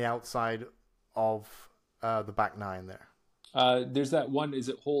around the outside of the back 9 there. There's that one, is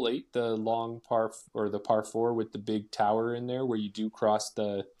it hole 8, the long par, or the par 4 with the big tower in there, where you do cross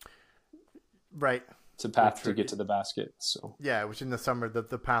the... Right. It's a path to get to the basket. So yeah, which in the summer,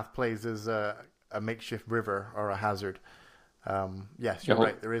 the path plays as a makeshift river or a hazard. Yes, you're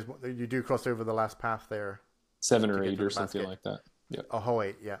right. There is, you do cross over the last path there. 7 or 8 or something like that. Yeah. Oh, hole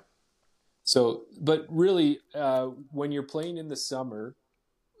 8, yeah. So, but really, when you're playing in the summer,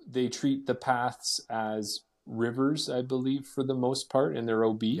 they treat the paths as rivers, I believe, for the most part, and they're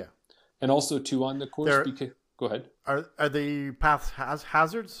OB. Yeah. And also, too, on the course, go ahead. Are the paths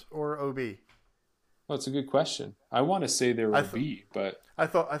hazards or OB? Well, it's a good question. I want to say they're OB, but... I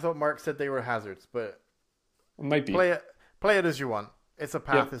thought Mark said they were hazards, but... It might be. Play it as you want. It's a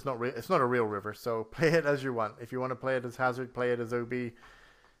path. Yeah. It's not a real river, so play it as you want. If you want to play it as hazard, play it as OB.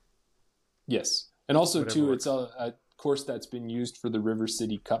 Yes. And also, too, it's a course that's been used for the River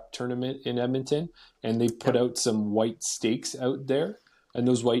City Cup tournament in Edmonton, and they put out some white stakes out there, and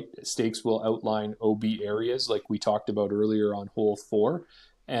those white stakes will outline OB areas like we talked about earlier on hole 4.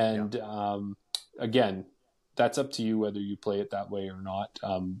 And again, that's up to you whether you play it that way or not.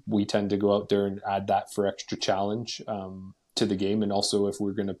 We tend to go out there and add that for extra challenge to the game, and also if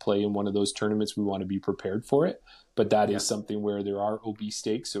we're going to play in one of those tournaments, we want to be prepared for it. But that is something where there are OB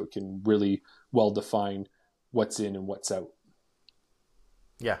stakes, so it can really well define what's in and what's out.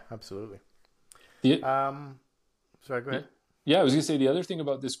 Yeah, absolutely. Sorry, go ahead. Yeah, I was going to say the other thing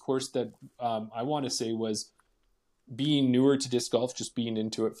about this course that I want to say was, being newer to disc golf, just being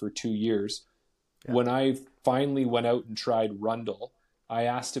into it for 2 years, when I finally went out and tried Rundle, I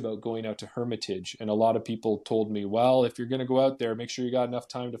asked about going out to Hermitage, and a lot of people told me, well, if you're going to go out there, make sure you got enough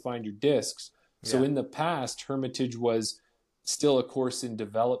time to find your discs. So in the past, Hermitage was still a course in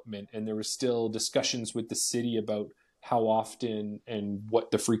development, and there was still discussions with the city about how often and what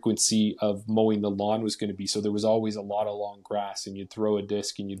the frequency of mowing the lawn was going to be. So there was always a lot of long grass, and you'd throw a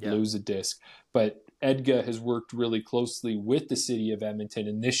disc and you'd lose a disc. But EDGA has worked really closely with the city of Edmonton,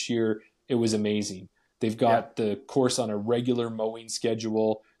 and this year it was amazing. They've got the course on a regular mowing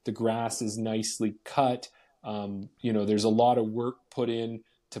schedule. The grass is nicely cut. There's a lot of work put in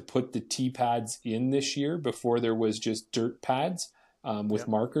to put the tee pads in this year. Before there was just dirt pads with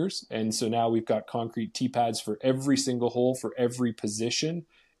markers. And so now we've got concrete tee pads for every single hole, for every position.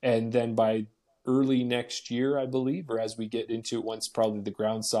 And then by early next year, I believe, or as we get into it, once probably the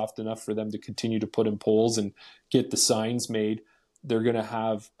ground's soft enough for them to continue to put in poles and get the signs made, they're going to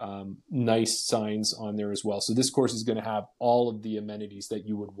have nice signs on there as well. So this course is going to have all of the amenities that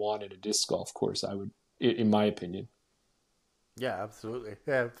you would want at a disc golf course, in my opinion. Yeah, absolutely.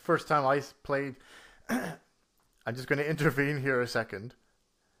 Yeah, first time I played, I'm just going to intervene here a second.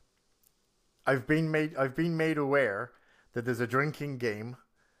 I've been made aware that there's a drinking game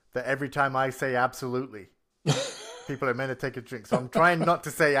that every time I say absolutely, people are meant to take a drink. So I'm trying not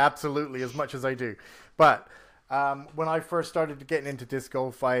to say absolutely as much as I do. But when I first started getting into disc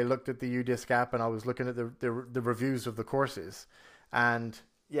golf, I looked at the UDisc app and I was looking at the reviews of the courses. And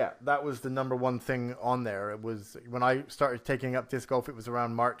yeah, that was the number one thing on there. It was when I started taking up disc golf, it was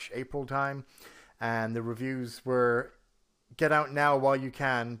around March, April time. And the reviews were, get out now while you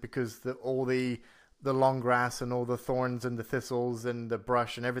can, because all the long grass and all the thorns and the thistles and the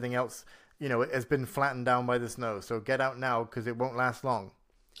brush and everything else, it has been flattened down by the snow. So get out now because it won't last long.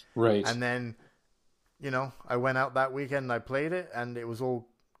 Right. And then, I went out that weekend and I played it and it was all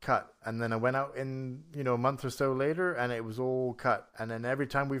cut. And then I went out in, a month or so later and it was all cut. And then every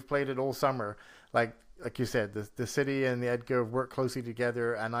time we've played it all summer, like you said, the city and the EDGA have worked closely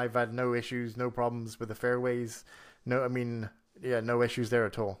together, and I've had no issues, no problems with the fairways. No issues there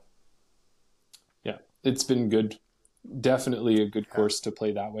at all. Yeah, it's been good. Definitely a good course to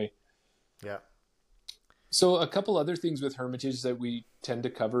play that way. Yeah. So a couple other things with Hermitage that we tend to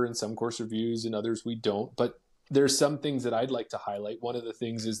cover in some course reviews and others we don't, but there's some things that I'd like to highlight. One of the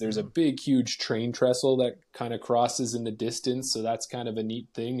things is there's a big, huge train trestle that kind of crosses in the distance. So that's kind of a neat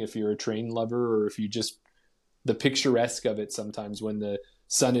thing if you're a train lover, or if you just, the picturesque of it sometimes when the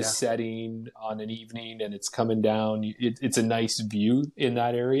sun is setting on an evening and it's coming down, it's a nice view in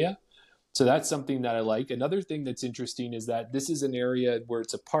that area. So that's something that I like. Another thing that's interesting is that this is an area where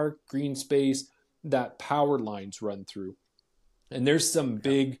it's a park, green space, that power lines run through. And there's some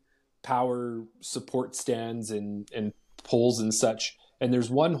big power support stands and poles and such. And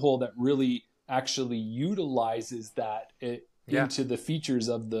there's one hole that really actually utilizes that into the features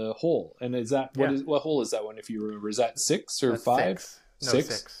of the hole. And is that, what hole is that one, if you remember? Is that 6 or 5? 6. No,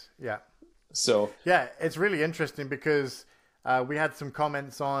 6. Yeah. So. Yeah, it's really interesting because we had some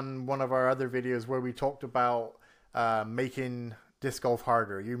comments on one of our other videos where we talked about making disc golf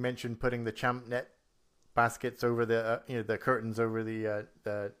harder. You mentioned putting the champ net baskets over the the curtains over the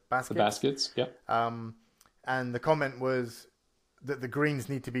baskets. The baskets, yeah. And the comment was that the greens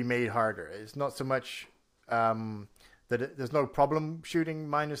need to be made harder. It's not so much that there's no problem shooting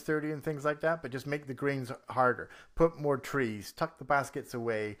 -30 and things like that, but just make the greens harder. Put more trees, tuck the baskets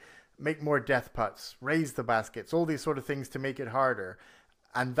away, make more death putts, raise the baskets, all these sort of things to make it harder.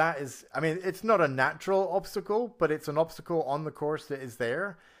 And that is, I mean, it's not a natural obstacle, but it's an obstacle on the course that is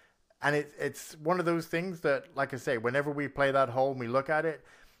there. And it's one of those things that, like I say, whenever we play that hole and we look at it,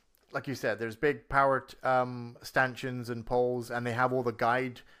 like you said, there's big power stanchions and poles, and they have all the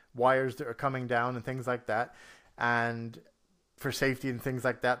guide wires that are coming down and things like that. And for safety and things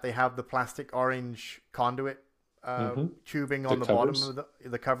like that, they have the plastic orange conduit tubing on the bottom of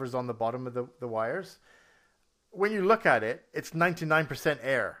the covers on the bottom of the wires. When you look at it, it's 99%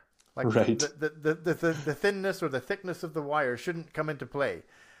 air. Like the thinness or the thickness of the wire shouldn't come into play.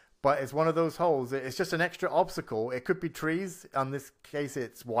 But it's one of those holes. It's just an extra obstacle. It could be trees. In this case,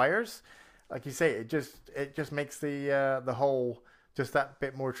 it's wires. Like you say, it just makes the hole just that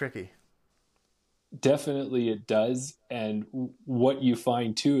bit more tricky. Definitely it does. And what you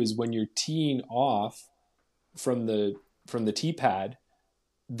find too is when you're teeing off from the tee pad,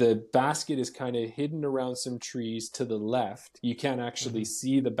 the basket is kind of hidden around some trees to the left. You can't actually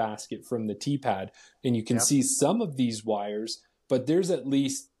see the basket from the tee pad, and you can see some of these wires, but there's at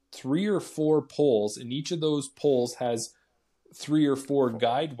least 3 or 4 poles, and each of those poles has 3 or 4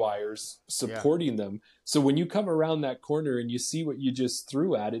 guide wires supporting them. So when you come around that corner and you see what you just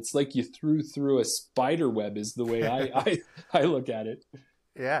threw at, it's like you threw through a spider web is the way I look at it.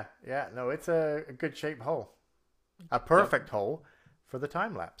 Yeah. No, it's a good shaped hole. A perfect hole for the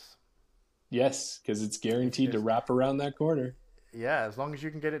time lapse. Yes, because it's guaranteed to wrap around that corner. Yeah, as long as you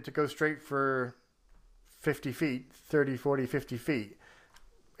can get it to go straight for 50 feet, 30, 40, 50 feet,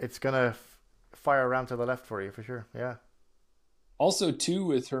 it's going to fire around to the left for you for sure. Yeah. Also, too,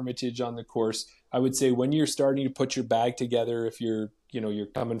 with Hermitage on the course, I would say when you're starting to put your bag together, if you're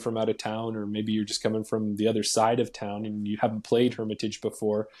coming from out of town, or maybe you're just coming from the other side of town and you haven't played Hermitage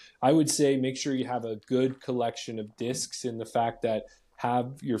before, I would say make sure you have a good collection of discs, in the fact that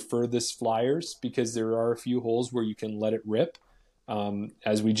have your furthest flyers, because there are a few holes where you can let it rip.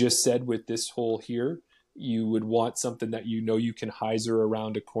 As we just said with this hole here, you would want something that you can hyzer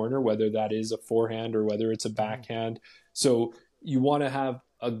around a corner, whether that is a forehand or whether it's a backhand. So you want to have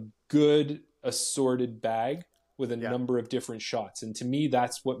a good assorted bag with a number of different shots. And to me,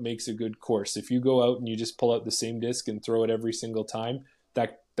 that's what makes a good course. If you go out and you just pull out the same disc and throw it every single time,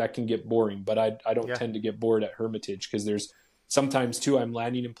 that can get boring. But I don't tend to get bored at Hermitage, because there's sometimes too, I'm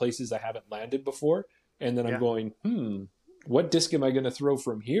landing in places I haven't landed before. And then I'm going, what disc am I going to throw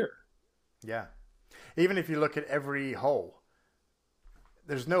from here? Yeah. Even if you look at every hole,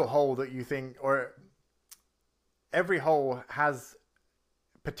 there's no hole that you think, or every hole has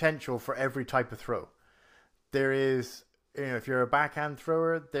potential for every type of throw. There is, if you're a backhand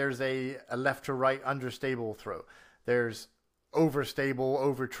thrower, there's a left to right understable throw. There's overstable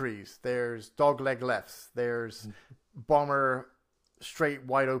over trees. There's dogleg lefts. There's bomber straight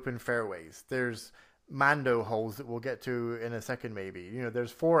wide open fairways. There's Mando holes that we'll get to in a second maybe.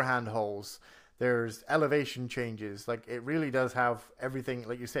 There's forehand holes. There's elevation changes. Like, it really does have everything.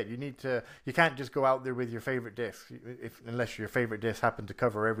 Like you said, you can't just go out there with your favorite disc, unless your favorite disc happen to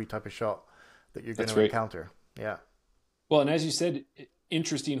cover every type of shot that you're going to encounter. Yeah. Well, and as you said,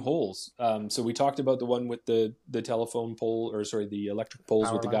 interesting holes. So we talked about the one with the telephone pole, the electric poles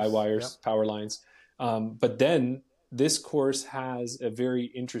power with lines, the guy wires, power lines. But then this course has a very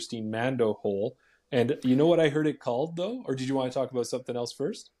interesting Mando hole. And you know what I heard it called, though? Or did you want to talk about something else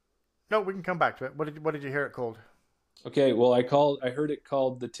first? No, we can come back to it. What did you hear it called? Okay, well, I heard it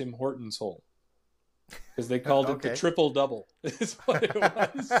called the Tim Hortons hole. because they called it the triple double. Is what it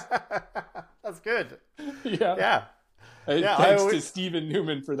was. That's good. Yeah. Yeah. Thanks to Stephen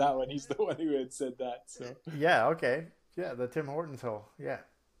Newman for that one. He's the one who had said that. So yeah, okay. Yeah, the Tim Hortons hole. Yeah.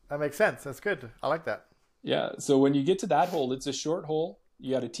 That makes sense. That's good. I like that. Yeah. So when you get to that hole, it's a short hole.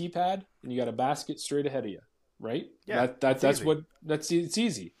 You got a tee pad and you got a basket straight ahead of you, right? Yeah. That's it's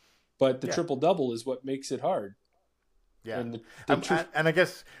easy. But the triple double is what makes it hard. Yeah. And I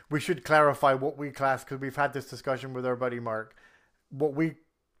guess we should clarify what we class, because we've had this discussion with our buddy Mark. What we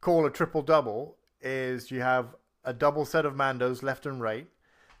call a triple double is you have a double set of Mandos left and right,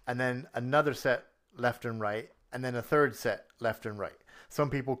 and then another set left and right, and then a third set left and right. Some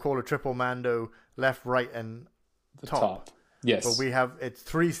people call a triple Mando left, right, and top. Yes. But it's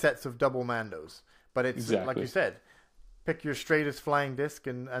 3 sets of double Mandos. But it's like you said, pick your straightest flying disc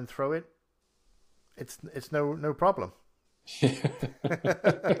and throw it. It's no problem.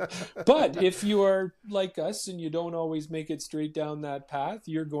 But if you are like us and you don't always make it straight down that path,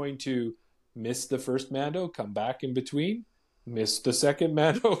 you're going to miss the first Mando, come back in between, miss the second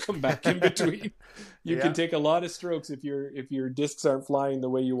Mando, come back in between. You can take a lot of strokes if your discs aren't flying the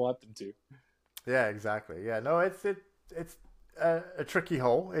way you want them to. Yeah, exactly. Yeah, no, it's a tricky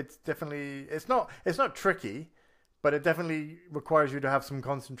hole. It's definitely it's not tricky, but it definitely requires you to have some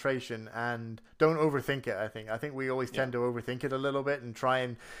concentration and don't overthink it. I think we always tend to overthink it a little bit and try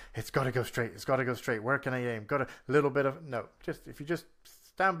and it's got to go straight. It's got to go straight. Where can I aim? Got a little bit of if you just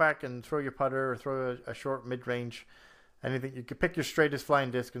stand back and throw your putter or throw a short mid-range, anything, you could pick your straightest flying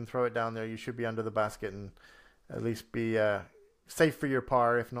disc and throw it down there. You should be under the basket and at least be safe for your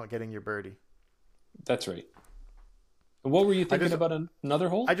par, if not getting your birdie. That's right. And what were you thinking about another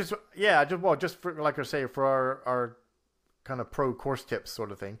hole? Just for, like I say, for our kind of pro course tips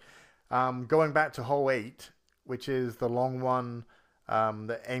sort of thing. Going back to hole 8, which is the long one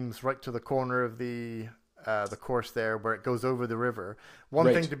that aims right to the corner of the course there, where it goes over the river. One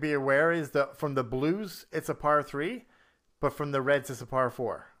thing to be aware is that from the blues, it's a par 3, but from the reds, it's a par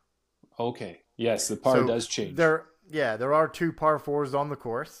 4. Okay. Yes, the par does change. There are 2 par 4s on the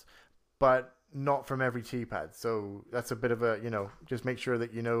course, but not from every tee pad. So that's a bit of a, just make sure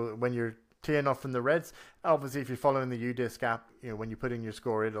that when you're teeing off from the reds. Obviously, if you're following the UDisc app, when you put in your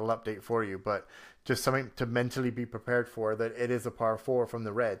score, it'll update for you. But just something to mentally be prepared for, that it is a par 4 from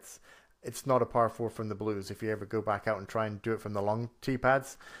the reds. It's not a par 4 from the blues. If you ever go back out and try and do it from the long tee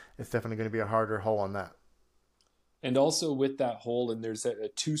pads, it's definitely going to be a harder hole on that. And also with that hole, and there's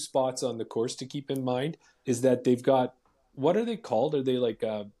 2 spots on the course to keep in mind, is that they've got, what are they called? Are they like,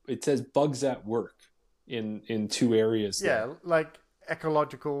 it says bugs at work in 2 areas there. Yeah, like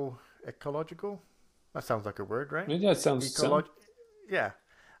ecological? That sounds like a word, right? That sounds... Yeah.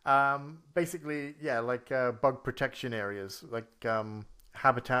 Basically, like bug protection areas, like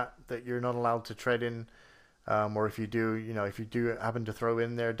habitat that you're not allowed to tread in. Or if you do, if you do happen to throw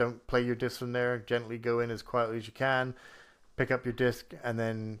in there, don't play your disc from there. Gently go in as quietly as you can, pick up your disc, and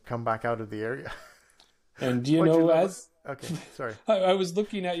then come back out of the area. And okay, sorry. I was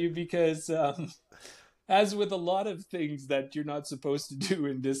looking at you because, as with a lot of things that you're not supposed to do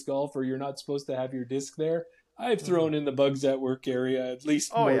in disc golf, or you're not supposed to have your disc there, I've thrown in the bugs at work area at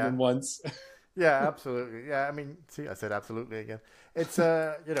least more than once. Yeah, absolutely. Yeah, I mean, see, I said absolutely again. It's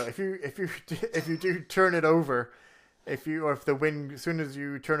if you do turn it over, if the wind, as soon as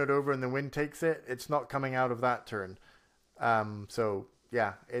you turn it over and the wind takes it, it's not coming out of that turn. So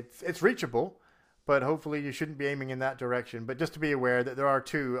yeah, it's reachable, but hopefully you shouldn't be aiming in that direction. But just to be aware that there are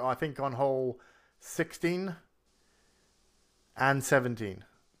 2, I think, on hole 16 and 17,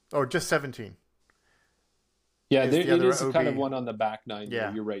 or just 17. Yeah, it is kind of one on the back 9.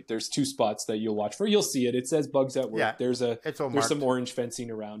 Yeah, you're right. There's 2 spots that you'll watch for. You'll see it. It says bugs at work. Yeah, there's some orange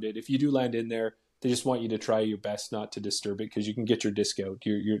fencing around it. If you do land in there, they just want you to try your best not to disturb it, because you can get your disc out.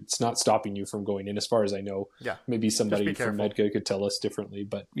 It's not stopping you from going in, as far as I know. Yeah. Maybe somebody from EDGA could tell us differently,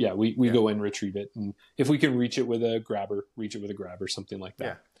 but yeah, we go in, retrieve it, and if we can reach it with a grabber, something like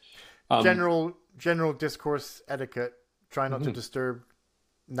that. Yeah. General discourse etiquette. Try not to disturb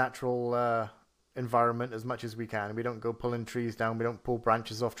natural environment as much as we can. We don't go pulling trees down. We don't pull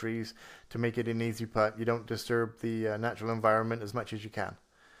branches off trees to make it an easy putt. You don't disturb the natural environment as much as you can.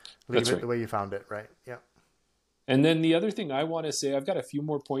 Leave it the way you found it, right? Yeah. And then the other thing I want to say, I've got a few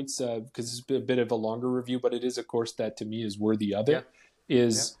more points because it's a bit of a longer review, but it is a course that to me is worthy of it.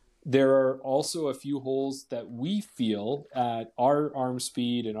 There are also a few holes that we feel at our arm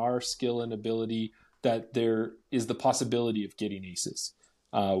speed and our skill and ability that there is the possibility of getting aces.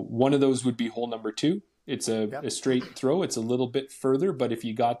 One of those would be hole number 2. It's a straight throw. It's a little bit further, but if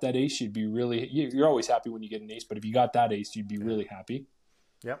you got that ace, you're always happy when you get an ace, but if you got that ace, you'd be really happy.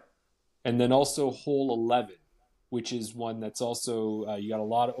 Yep. And then also hole 11, which is one that's also, you got a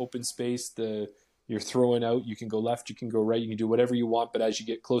lot of open space. You're throwing out, you can go left, you can go right, you can do whatever you want. But as you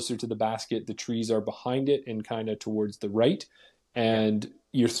get closer to the basket, the trees are behind it and kind of towards the right. And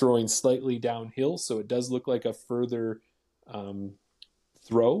you're throwing slightly downhill. So it does look like a further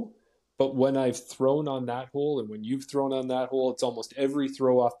throw. But when I've thrown on that hole and when you've thrown on that hole, it's almost every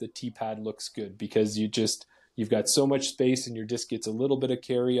throw off the tee pad looks good because you've got so much space and your disc gets a little bit of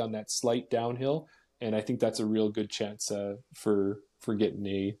carry on that slight downhill. And I think that's a real good chance for getting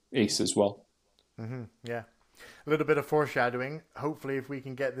a ace as well. Mm-hmm. Yeah. A little bit of foreshadowing. Hopefully, if we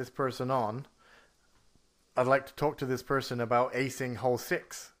can get this person on, I'd like to talk to this person about acing hole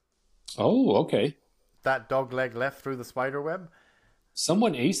 6. Oh, okay. That dog leg left through the spider web.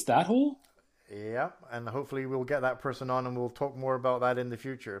 Someone aced that hole? Yeah, and hopefully we'll get that person on and we'll talk more about that in the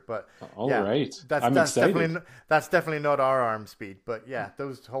future. But right. I'm excited. That's definitely not our arm speed. But yeah,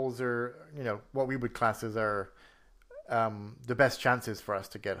 those holes are, what we would class as our the best chances for us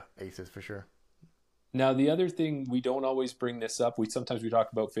to get aces for sure. Now, the other thing, we don't always bring this up. Sometimes we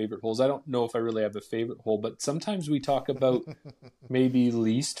talk about favorite holes. I don't know if I really have a favorite hole, but sometimes we talk about maybe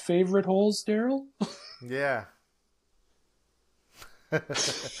least favorite holes, Darryl. Yeah.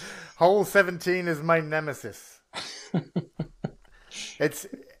 Hole 17 is my nemesis. It's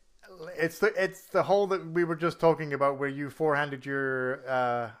the hole that we were just talking about where you forehanded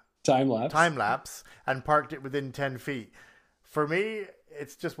your time lapse and parked it within 10 feet. For me,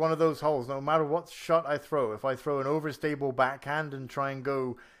 it's just one of those holes. No matter what shot I throw, if I throw an overstable backhand and try and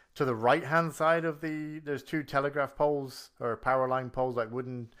go to the right hand side of there's 2 telegraph poles or power line poles, like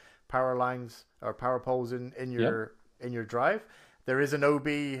wooden power lines or power poles in your drive. There is an OB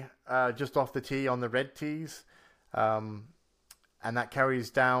just off the tee on the red tees, and that carries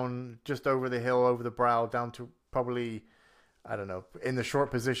down just over the hill, over the brow, down to probably, I don't know, in the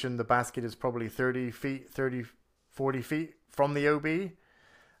short position, the basket is probably 40 feet from the OB.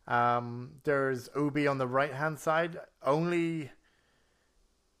 There's OB on the right-hand side.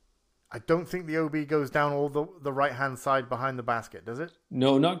 I don't think the OB goes down all the right-hand side behind the basket, does it?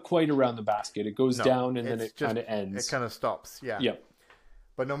 No, not quite around the basket. It goes down and then it kind of ends. It kind of stops, yeah. Yep.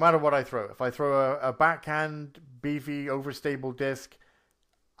 But no matter what I throw, if I throw a backhand, beefy, overstable disc,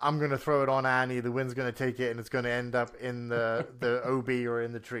 I'm going to throw it on Annie. The wind's going to take it and it's going to end up in the OB or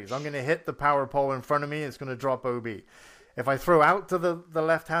in the trees. I'm going to hit the power pole in front of me. It's going to drop OB. If I throw out to the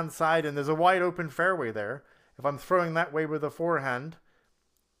left-hand side and there's a wide open fairway there, if I'm throwing that way with a forehand,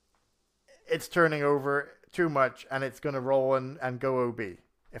 it's turning over too much and it's going to roll and go OB.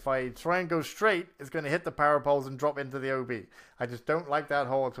 If I try and go straight, it's going to hit the power poles and drop into the OB. I just don't like that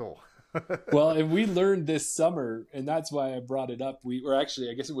hole at all. Well, and we learned this summer, and that's why I brought it up. We were actually,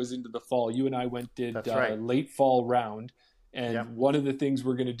 I guess it was into the fall. You and I did a late fall round, and one of the things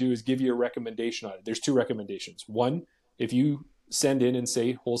we're going to do is give you a recommendation on it. There's 2 recommendations. One, if you send in and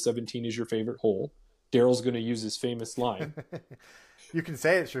say hole 17 is your favorite hole, Darryl's going to use his famous line. You can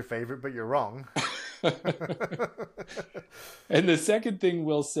say it's your favorite, but you're wrong. And the second thing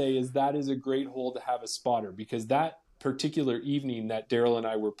we'll say is that is a great hole to have a spotter, because that particular evening that Darryl and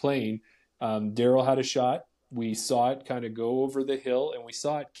I were playing, Darryl had a shot. We saw it kind of go over the hill and we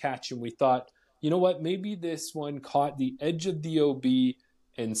saw it catch, and we thought, you know what, maybe this one caught the edge of the OB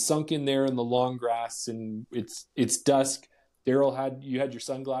and sunk in there in the long grass, and it's dusk. Darryl, you had your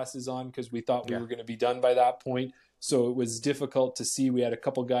sunglasses on because we thought we were going to be done by that point. So it was difficult to see. We had a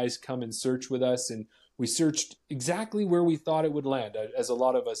couple guys come and search with us, and we searched exactly where we thought it would land, as a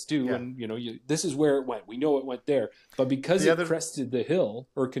lot of us do. Yeah. And, this is where it went. We know it went there. But because it crested the hill,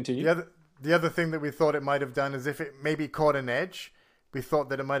 or continued. The other thing that we thought it might have done is if it maybe caught an edge, we thought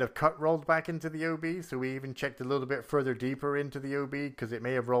that it might have cut rolled back into the OB. So we even checked a little bit further deeper into the OB because it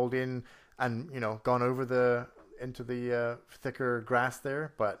may have rolled in and, gone over into the thicker grass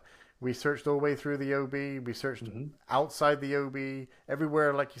there. But we searched all the way through the OB. We searched outside the OB,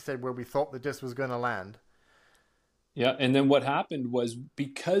 everywhere, like you said, where we thought the disc was going to land. Yeah, and then what happened was,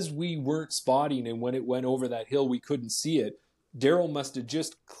 because we weren't spotting and when it went over that hill, we couldn't see it, Darryl must have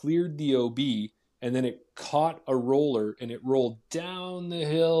just cleared the OB, and then it caught a roller and it rolled down the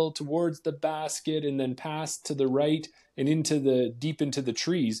hill towards the basket and then passed to the right and deep into the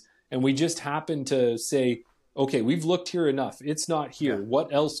trees. And we just happened to say, okay, we've looked here enough. It's not here. Yeah.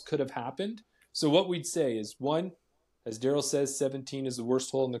 What else could have happened? So what we'd say is, one, as Darryl says, 17 is the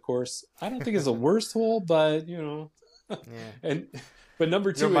worst hole in the course. I don't think it's the worst hole, but Yeah. But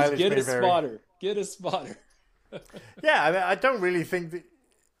number 2 is get a spotter. Get a spotter. Yeah, I don't really think that.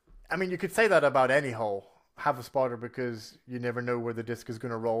 I mean, you could say that about any hole. have a spotter because you never know where the disc is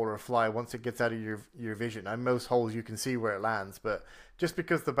going to roll or fly once it gets out of your vision. And most holes you can see where it lands, but just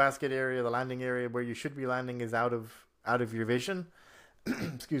because the basket area, the landing area where you should be landing is out of your vision,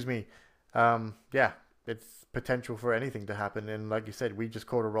 excuse me, yeah, it's potential for anything to happen. And like you said, we just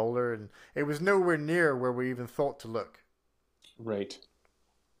caught a roller, and it was nowhere near where we even thought to look. Right.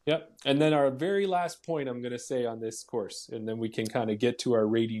 Yep. And then our very last point I'm going to say on this course, and then we can kind of get to our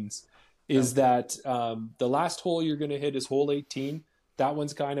ratings, is that the last hole you're going to hit is hole 18. That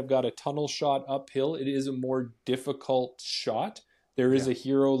one's kind of got a tunnel shot uphill. It is a more difficult shot. There is a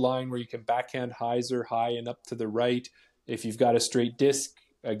hero line where you can backhand hyzer high and up to the right. If you've got a straight disc,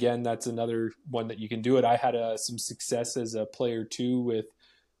 again, that's another one that you can do it. I had some success as a player too with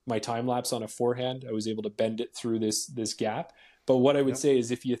my time lapse on a forehand. I was able to bend it through this gap. But what I would say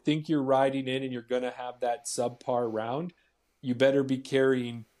is if you think you're riding in and you're going to have that subpar round, you better be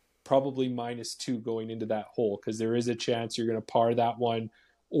carrying probably -2 going into that hole, because there is a chance you're going to par that one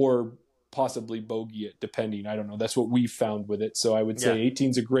or possibly bogey it, depending. I don't know. That's what we found with it. So I would say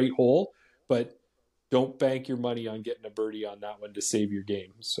 18's a great hole, but don't bank your money on getting a birdie on that one to save your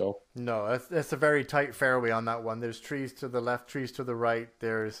game. So no, that's a very tight fairway on that one. There's trees to the left, trees to the right.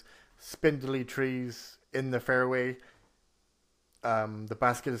 There's spindly trees in the fairway. The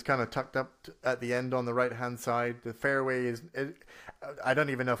basket is kind of tucked up at the end on the right-hand side. The fairway I don't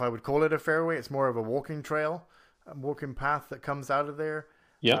even know if I would call it a fairway. It's more of a walking trail, a walking path that comes out of there.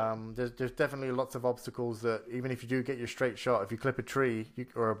 Yeah. There's definitely lots of obstacles that even if you do get your straight shot, if you clip a tree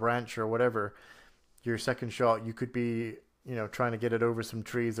or a branch or whatever, your second shot, you could be, trying to get it over some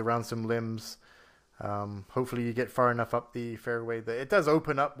trees, around some limbs. Hopefully you get far enough up the fairway that it does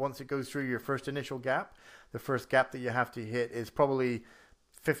open up once it goes through your first initial gap. The first gap that you have to hit is probably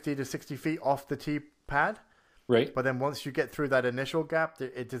 50 to 60 feet off the tee pad. Right. But then once you get through that initial gap,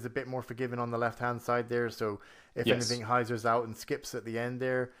 it is a bit more forgiving on the left-hand side there. So if anything hyzers out and skips at the end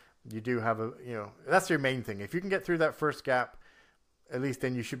there, you do have that's your main thing. If you can get through that first gap, at least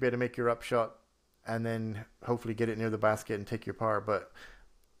then you should be able to make your upshot and then hopefully get it near the basket and take your par. But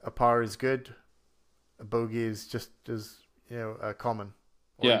a par is good. A bogey is just as, common.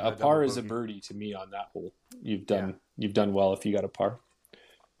 Yeah, a par is a birdie to me on that hole. You've done well if you got a par.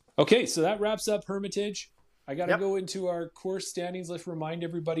 Okay, so that wraps up Hermitage. I got to go into our course standings. Let's remind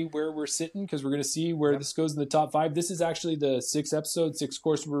everybody where we're sitting, because we're going to see where this goes in the top 5. This is actually the 6th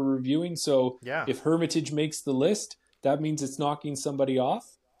course we're reviewing. So if Hermitage makes the list, that means it's knocking somebody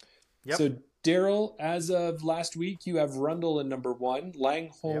off. Yep. So Darryl, as of last week, you have Rundle in number 1,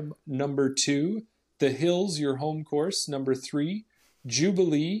 Langholm number 2, The Hills, your home course, number 3,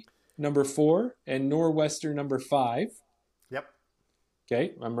 Jubilee number 4, and Nor'Wester number 5. Yep.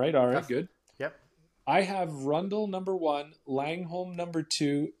 Okay, I'm right. All right, good. Yep. I have Rundle number 1, Langholm number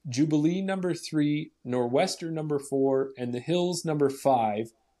 2, Jubilee number 3, Nor'Wester number 4, and The Hills number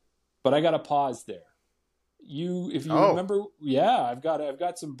 5. But I got to pause there. If you remember, I've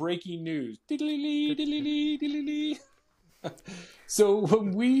got some breaking news. So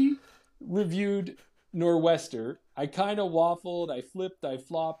when we reviewed Nor'Wester, I kind of waffled, I flipped, I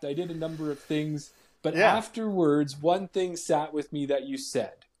flopped, I did a number of things, but afterwards, one thing sat with me that you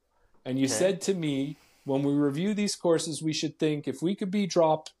said. And you said to me, when we review these courses, we should think if we could be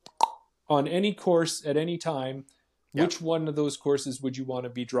dropped on any course at any time, which one of those courses would you want to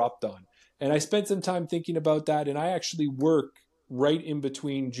be dropped on? And I spent some time thinking about that, and I actually work right in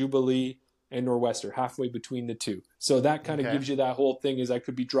between Jubilee and Nor'Wester, halfway between the two. So that kind of gives you that whole thing, is I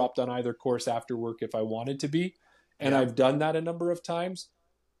could be dropped on either course after work if I wanted to be. And I've done that a number of times.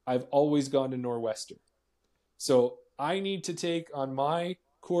 I've always gone to Nor'Wester. So I need to take on my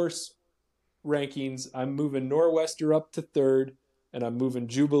course rankings, I'm moving Nor'Wester up to 3rd, and I'm moving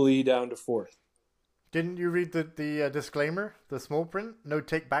Jubilee down to 4th. Didn't you read the disclaimer, the small print? No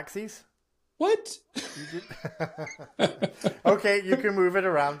take backsies? What? You did? Okay, you can move it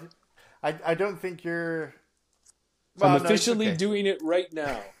around. I don't think you're... Well, I'm officially doing it right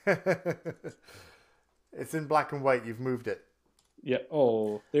now. It's in black and white. You've moved it. Yeah.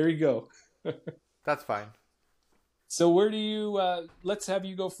 Oh, there you go. That's fine. So where do you... let's have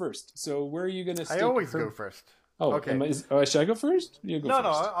you go first. So where are you going to stick? I always go first. Oh, okay. Should I go first? You go first. No,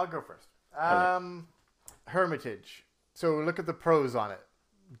 I'll go first. Hermitage. So look at the pros on it.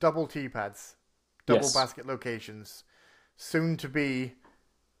 Double tee pads. Double basket locations. Soon to be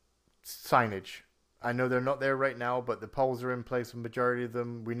signage. I know they're not there right now, but the poles are in place, the majority of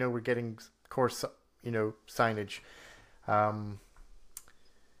them. We know we're getting course, signage.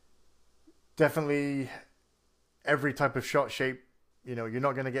 Definitely every type of shot shape. You're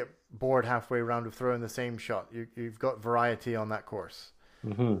not going to get bored halfway around of throwing the same shot. You've got variety on that course.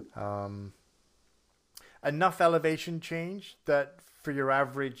 Mm-hmm. enough elevation change that for your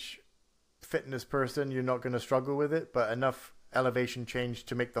average fitness person, you're not going to struggle with it, but enough elevation change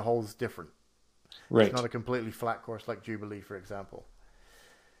to make the holes different. Right. It's not a completely flat course like Jubilee, for example.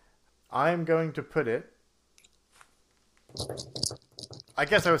 I'm going to put it... I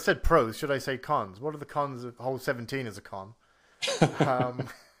guess I said pros. Should I say cons? What are the cons of hole 17 is a con?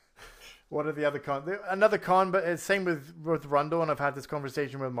 What are the other cons? Another con, but it's same with Rundle, and I've had this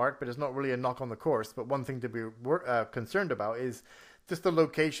conversation with Mark, but it's not really a knock on the course. But one thing to be concerned about is just the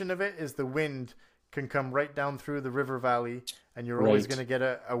location of it. Is the wind can come right down through the river valley, and you're always going to get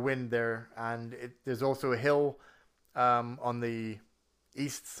a wind there. And there's also a hill on the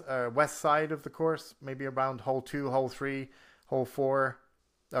west side of the course, maybe around hole 2, hole 3, hole 4,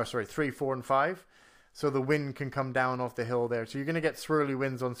 3, 4, and 5. So the wind can come down off the hill there. So you're going to get swirly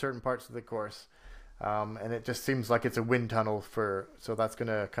winds on certain parts of the course. And it just seems like it's a wind tunnel so that's going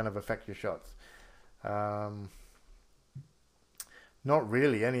to kind of affect your shots. Not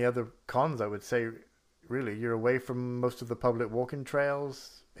really any other cons, I would say. Really, you're away from most of the public walking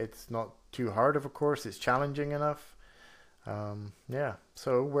trails. It's not too hard of a course. It's challenging enough. Yeah.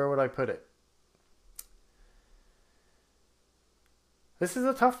 So where would I put it? This is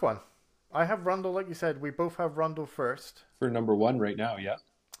a tough one. I have Rundle, like you said. We both have Rundle first. For number 1 right now, yeah.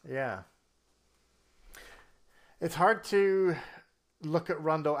 Yeah. It's hard to look at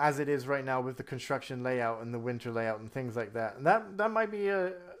Rundle as it is right now with the construction layout and the winter layout and things like that. And that might be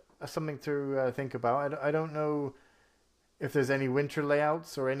something to think about. I don't know if there's any winter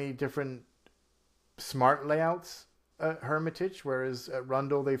layouts or any different smart layouts at Hermitage, whereas at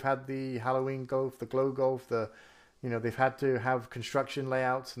Rundle they've had the Halloween golf, the glow golf, they've had to have construction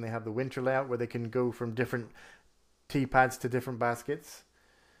layouts, and they have the winter layout where they can go from different tee pads to different baskets.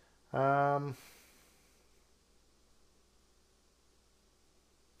 I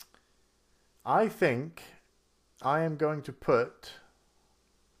think I am going to put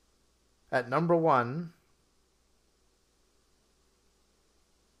at number 1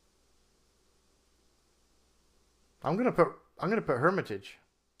 I'm gonna put Hermitage.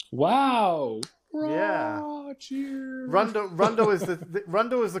 Wow. Yeah. Cheers. Rundle is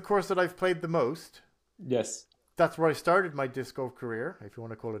Rundle is the course that I've played the most. Yes. That's where I started my disc golf career, if you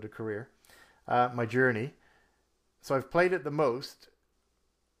want to call it a career, my journey. So I've played it the most,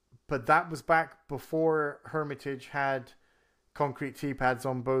 but that was back before Hermitage had concrete tee pads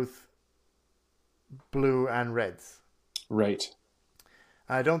on both blue and reds. Right.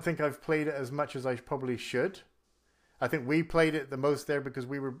 I don't think I've played it as much as I probably should. I think we played it the most there because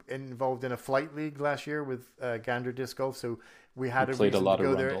we were involved in a flight league last year with Gander Disc Golf, so we had played a lot to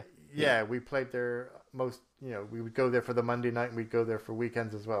go of there. Rundle. Yeah, we played there most. We would go there for the Monday night, and we'd go there for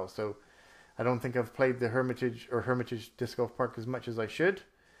weekends as well. So I don't think I've played the Hermitage Disc Golf Park as much as I should.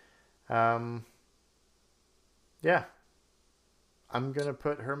 Yeah, I'm gonna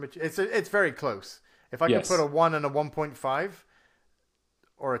put Hermitage. It's very close. If I could put a 1 and a 1.5,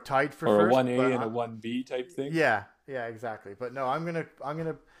 or a tied for or first, a 1A and a 1B type thing. Yeah, exactly. But no, I'm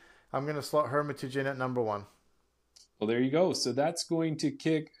gonna slot Hermitage in at number 1. Well, there you go. So that's going to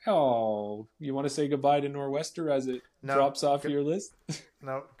kick. Oh, you want to say goodbye to Nor'Wester as it drops off your list?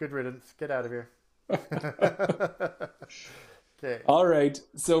 No, good riddance. Get out of here. Okay. All right.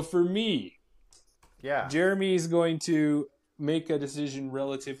 So for me, yeah, Jeremy is going to make a decision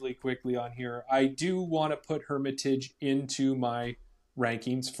relatively quickly on here. I do want to put Hermitage into my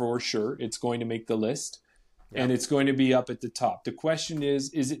rankings for sure. It's going to make the list, and it's going to be up at the top. The question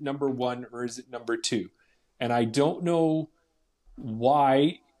is it number 1 or is it number 2? And I don't know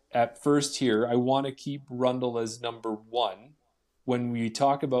why at first here I want to keep Rundle as number 1 when we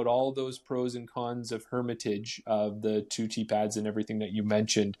talk about all those pros and cons of Hermitage, of the 2 tee pads and everything that you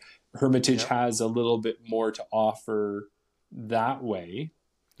mentioned. Hermitage has a little bit more to offer that way.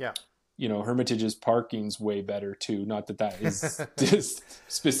 Yeah. Hermitage's parking's way better too. Not that is just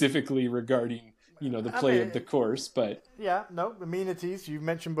specifically regarding, the play of the course, but... Yeah, no, amenities. You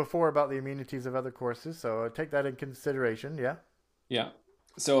mentioned before about the amenities of other courses, so take that in consideration, yeah. Yeah,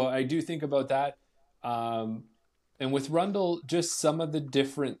 so I do think about that. And with Rundle, just some of the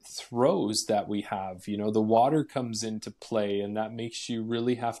different throws that we have. The water comes into play, and that makes you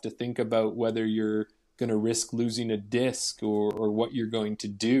really have to think about whether you're going to risk losing a disc or what you're going to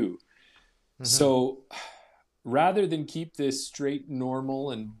do. Mm-hmm. So rather than keep this straight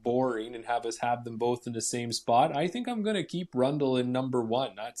normal and boring and have us have them both in the same spot, I think I'm going to keep Rundle in number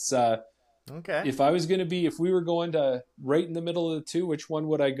 1. That's okay. If we were going to right in the middle of the 2, which one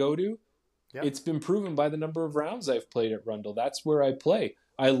would I go to? Yep. It's been proven by the number of rounds I've played at Rundle. That's where I play.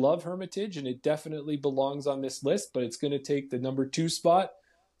 I love Hermitage, and it definitely belongs on this list, but it's going to take the number 2 spot.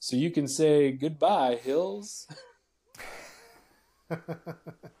 So you can say goodbye, hills.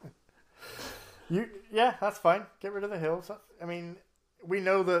 Yeah, that's fine. Get rid of the hills. I mean, we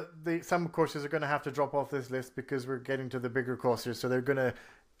know that some courses are going to have to drop off this list because we're getting to the bigger courses. So they're going to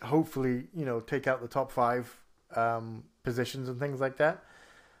hopefully, take out the top 5 positions and things like that.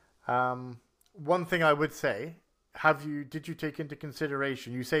 One thing I would say, did you take into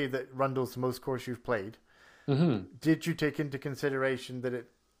consideration, you say that Rundle's the most course you've played. Mm-hmm. Did you take into consideration that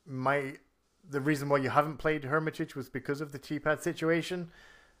the reason why you haven't played Hermitage was because of the T-pad situation?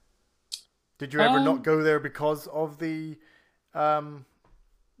 Did you ever not go there because of the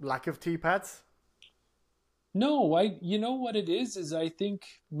lack of T-pads? No, you know what it is I think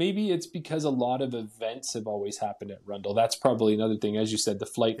maybe it's because a lot of events have always happened at Rundle. That's probably another thing. As you said, the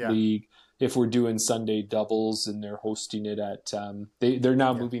Flight League, if we're doing Sunday doubles and they're hosting it at, they're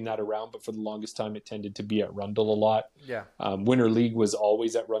now moving that around, but for the longest time it tended to be at Rundle a lot. Yeah. Winter League was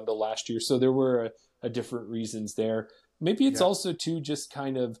always at Rundle last year, so there were a different reasons there. Maybe it's also too just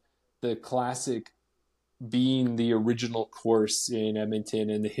kind of the classic being the original course in Edmonton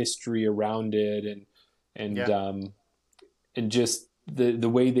and the history around it and just the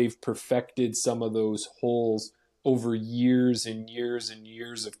way they've perfected some of those holes over years and years and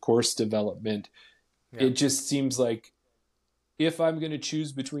years of course development. Yeah. It just seems like if I'm going to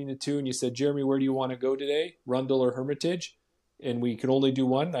choose between the two, and you said, Jeremy, where do you want to go today? Rundle or Hermitage? And we can only do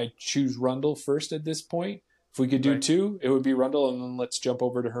one. I choose Rundle first at this point. If we could do two, it would be Rundle, and then let's jump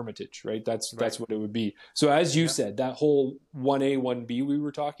over to Hermitage, right? That's what it would be. So as you said, that whole 1A, 1B we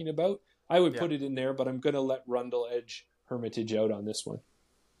were talking about, I would put it in there, but I'm going to let Rundle edge Hermitage out on this one.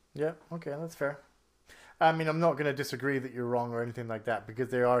 Yeah, okay, that's fair. I mean, I'm not going to disagree that you're wrong or anything like that because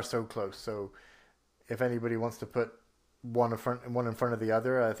they are so close. So if anybody wants to put one in front of the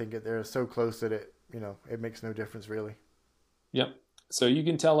other, I think they're so close that it makes no difference really. Yep. So you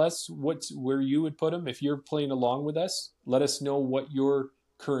can tell us where you would put them. If you're playing along with us, let us know what your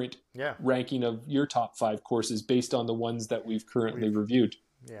current ranking of your top 5 courses based on the ones that we've currently reviewed.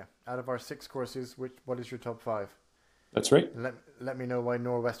 Yeah. Out of our 6 courses, what is your top 5? That's right. Let me know why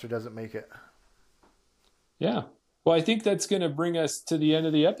Norwester doesn't make it. Yeah. Well, I think that's going to bring us to the end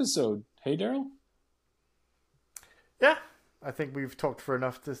of the episode. Hey, Darryl? Yeah. I think we've talked for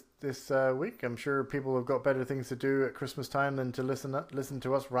enough this week. I'm sure people have got better things to do at Christmas time than to listen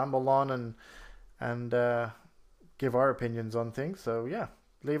to us ramble on and give our opinions on things. So yeah,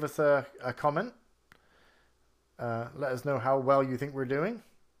 leave us a comment. Let us know how well you think we're doing.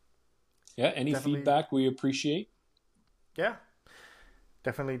 Yeah, any feedback we appreciate. Yeah,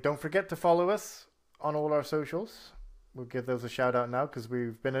 definitely. Don't forget to follow us on all our socials. We'll give those a shout out now because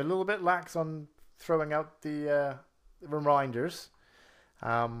we've been a little bit lax on throwing out the reminders.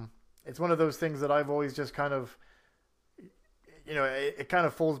 It's one of those things that I've always just kind of, it kind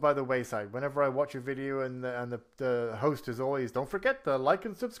of falls by the wayside. Whenever I watch a video and the host is always, don't forget to like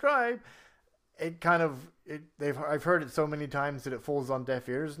and subscribe. I've heard it so many times that it falls on deaf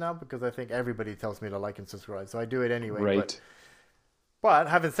ears now because I think everybody tells me to like and subscribe, so I do it anyway. Right. But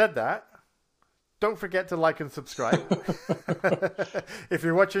having said that, don't forget to like and subscribe. If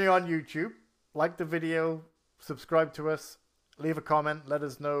you're watching on YouTube, like the video, subscribe to us, leave a comment, let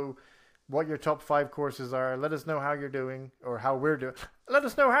us know what your top 5 courses are, let us know how you're doing or how we're doing. Let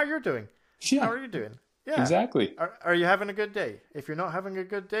us know how you're doing. Yeah. How are you doing? Yeah. Exactly. Are you having a good day? If you're not having a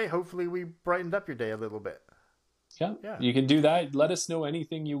good day, hopefully we brightened up your day a little bit. Yeah. You can do that. Let us know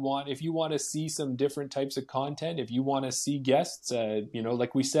anything you want. If you want to see some different types of content, if you want to see guests,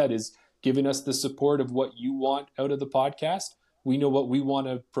 like we said, is giving us the support of what you want out of the podcast. We know what we want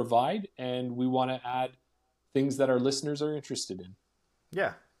to provide, and we want to add things that our listeners are interested in.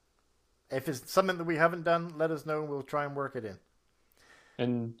 Yeah. If it's something that we haven't done, let us know and we'll try and work it in.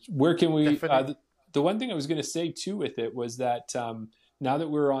 And where can we... the one thing I was going to say, too, with it was that now that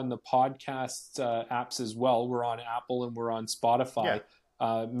we're on the podcast apps as well, we're on Apple and we're on Spotify,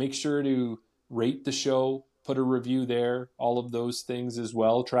 make sure to rate the show, put a review there, all of those things as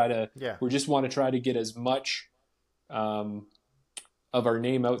well. We just want to try to get as much... of our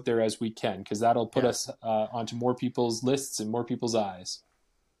name out there as we can, because that'll put us onto more people's lists and more people's eyes.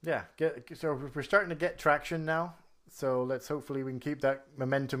 Yeah, so we're starting to get traction now, so hopefully we can keep that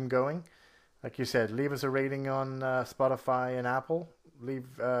momentum going. Like you said, leave us a rating on Spotify and Apple. Leave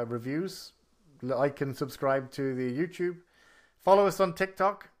reviews, like and subscribe to the YouTube. Follow us on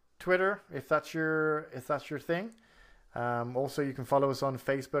TikTok, Twitter, if that's your thing. Also, you can follow us on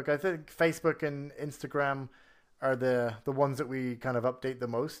Facebook. I think Facebook and Instagram are the ones that we kind of update the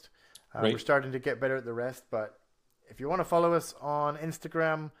most. We're starting to get better at the rest, but if you want to follow us on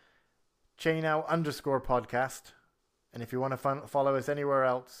Instagram, _podcast, And if you want to follow us anywhere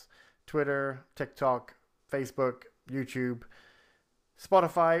else, Twitter, TikTok, Facebook, YouTube,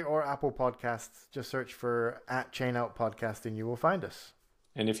 Spotify, or Apple Podcasts, just search for @ChainOutPodcast and you will find us.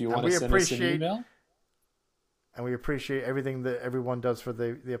 And if you want to send us an email. And we appreciate everything that everyone does for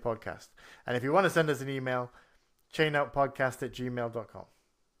the podcast. And if you want to send us an email, chainoutpodcast@gmail.com.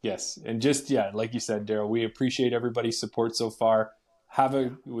 Yes. And just, like you said, Darryl, we appreciate everybody's support so far.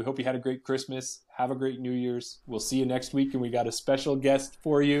 We hope you had a great Christmas. Have a great New Year's. We'll see you next week. And we got a special guest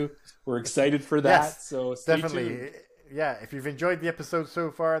for you. We're excited for that. Yes, so stay definitely. tuned. Yeah. If you've enjoyed the episodes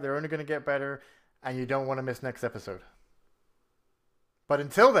so far, they're only going to get better. And you don't want to miss next episode. But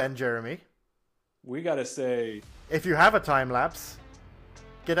until then, Jeremy, we got to say, if you have a time lapse,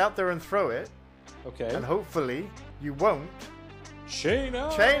 get out there and throw it. Okay. And hopefully you won't. Chain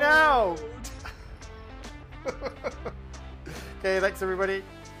out! Chain out! Okay, thanks everybody.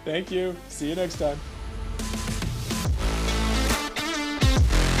 Thank you. See you next time.